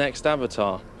in the next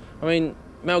Avatar? I mean,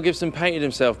 Mel Gibson painted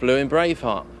himself blue in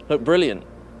Braveheart. Looked brilliant.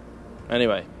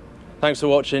 Anyway, thanks for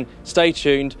watching. Stay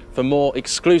tuned for more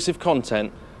exclusive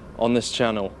content on this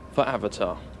channel for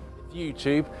Avatar.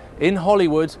 YouTube in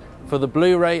Hollywood for the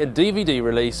Blu-ray and DVD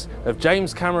release of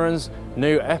James Cameron's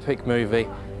new epic movie,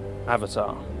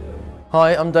 Avatar.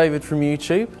 Hi, I'm David from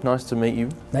YouTube. Nice to meet you.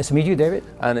 Nice to meet you, David.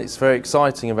 And it's very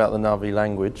exciting about the Na'vi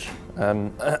language.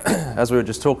 As we were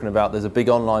just talking about, there's a big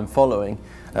online following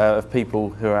of people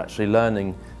who are actually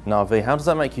learning Na'vi. How does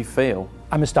that make you feel?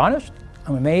 I'm astonished.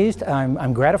 I'm amazed.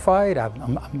 I'm gratified.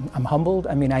 I'm humbled.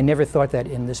 I mean, I never thought that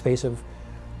in the space of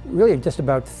really just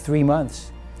about 3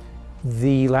 months,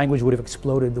 the language would have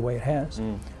exploded the way it has.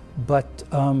 But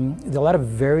there are a lot of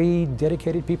very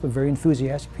dedicated people, very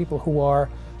enthusiastic people who are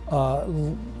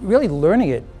really learning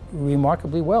it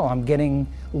remarkably well. I'm getting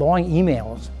long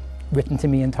emails written to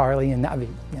me entirely in Na'vi.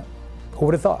 Yeah. Who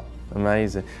would have thought?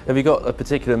 Amazing. Have you got a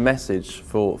particular message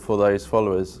for those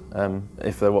followers,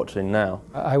 if they're watching now?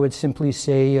 I would simply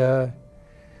say,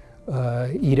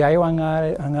 Irayo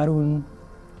angarun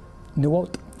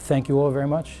nuot. Thank you all very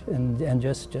much, and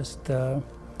just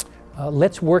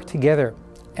let's work together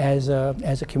as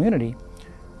a community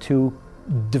to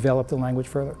develop the language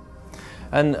further.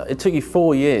 And it took you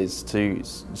 4 years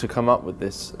to come up with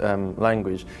this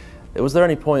language. Was there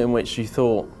any point in which you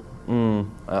thought,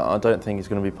 I don't think it's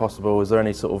going to be possible? Was there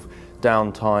any sort of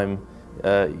downtime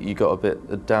you got a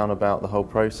bit down about the whole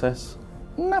process?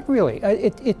 Not really.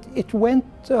 It went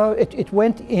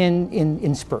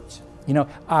in spurts. You know,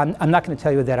 I'm not going to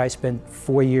tell you that I spent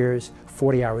 4 years,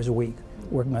 40 hours a week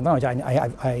working on language.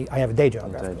 I have a day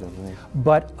job.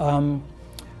 But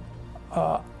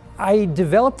I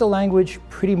developed the language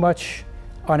pretty much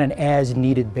on an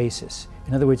as-needed basis.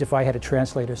 In other words, if I had to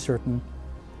translate a certain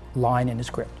line in a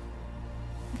script,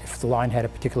 if the line had a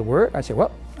particular word, I'd say,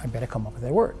 well, I better come up with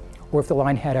that word. Or if the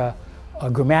line had a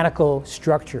grammatical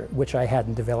structure, which I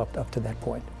hadn't developed up to that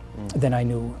point, then I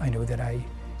knew that I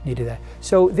needed that.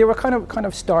 So there were kind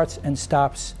of starts and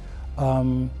stops.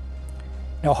 Now,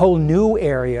 a whole new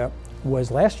area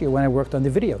was last year when I worked on the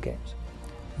video games.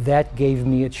 That gave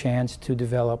me a chance to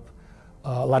develop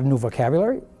a lot of new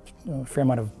vocabulary, a fair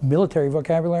amount of military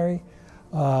vocabulary,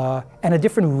 and a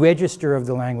different register of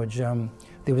the language.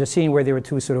 There was a scene where there were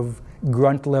two sort of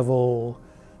grunt-level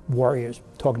warriors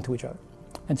talking to each other.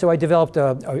 And so I developed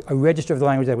a register of the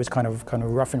language that was kind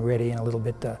of rough and ready and a little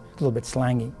bit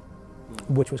slangy,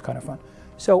 which was kind of fun.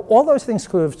 So all those things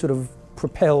could have sort of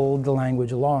propelled the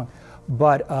language along,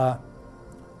 but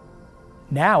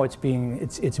now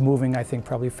it's moving, I think,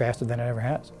 probably faster than it ever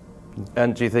has.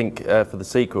 And do you think for the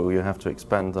sequel you have to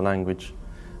expand the language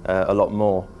a lot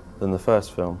more than the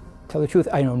first film? Tell the truth,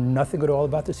 I know nothing at all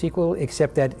about the sequel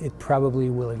except that it probably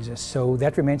will exist. So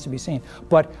that remains to be seen.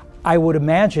 But I would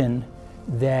imagine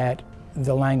that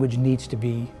the language needs to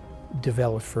be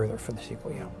developed further for the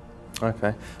sequel, yeah.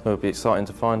 Okay, it'll be exciting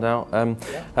to find out.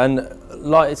 And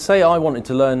like, say I wanted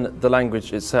to learn the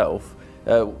language itself,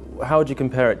 how would you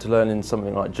compare it to learning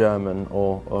something like German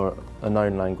or a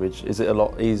known language? Is it a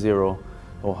lot easier or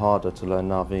harder to learn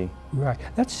Na'vi? Right,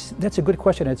 that's a good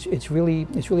question. It's really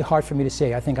hard for me to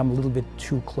say. I think I'm a little bit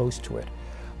too close to it.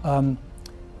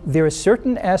 There are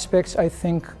certain aspects, I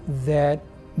think, that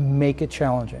make it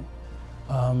challenging.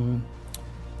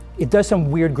 It does some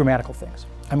weird grammatical things.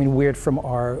 I mean, weird from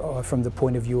the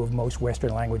point of view of most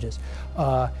Western languages.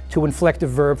 To inflect a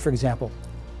verb, for example,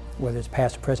 whether it's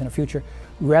past, present, or future,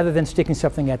 rather than sticking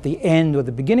something at the end or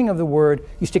the beginning of the word,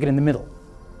 you stick it in the middle,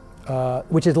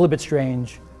 which is a little bit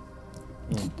strange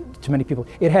to many people.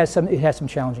 It has some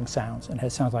challenging sounds, and it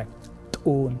has sounds like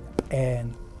 "un"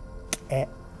 and "eh,"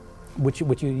 which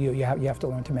you have to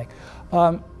learn to make.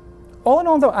 All in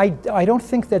all, though, I don't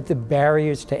think that the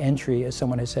barriers to entry, as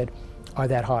someone has said, are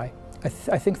that high.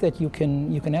 I think that you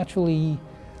can actually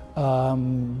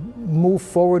move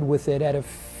forward with it at a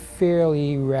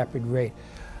fairly rapid rate.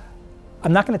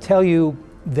 I'm not going to tell you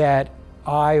that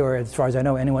I, or as far as I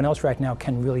know, anyone else right now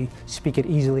can really speak it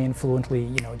easily and fluently,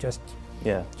 you know, just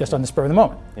on the spur of the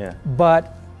moment. Yeah.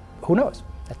 But who knows?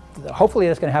 Hopefully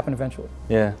that's going to happen eventually.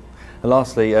 Yeah. And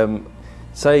lastly,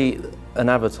 say an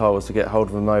avatar was to get hold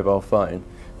of a mobile phone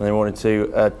and they wanted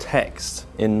to text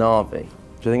in Na'vi.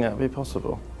 Do you think that would be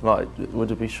possible? Like, would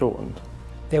it be shortened?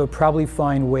 They would probably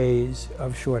find ways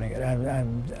of shortening it.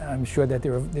 I'm sure that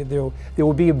there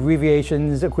will be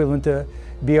abbreviations equivalent to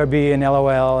BRB and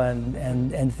LOL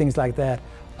and things like that.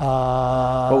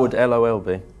 What would LOL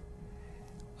be?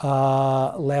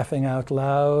 Laughing out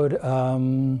loud,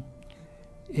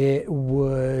 it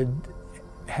would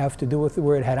have to do with the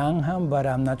word harangham, but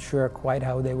I'm not sure quite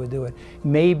how they would do it.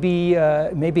 Maybe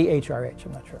HRH,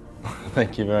 I'm not sure.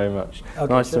 Thank you very much.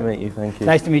 Okay, Nice sure. to meet you, thank you.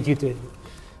 Nice to meet you too.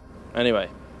 Anyway,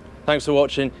 thanks for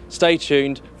watching. Stay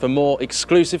tuned for more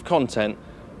exclusive content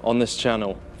on this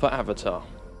channel for Avatar.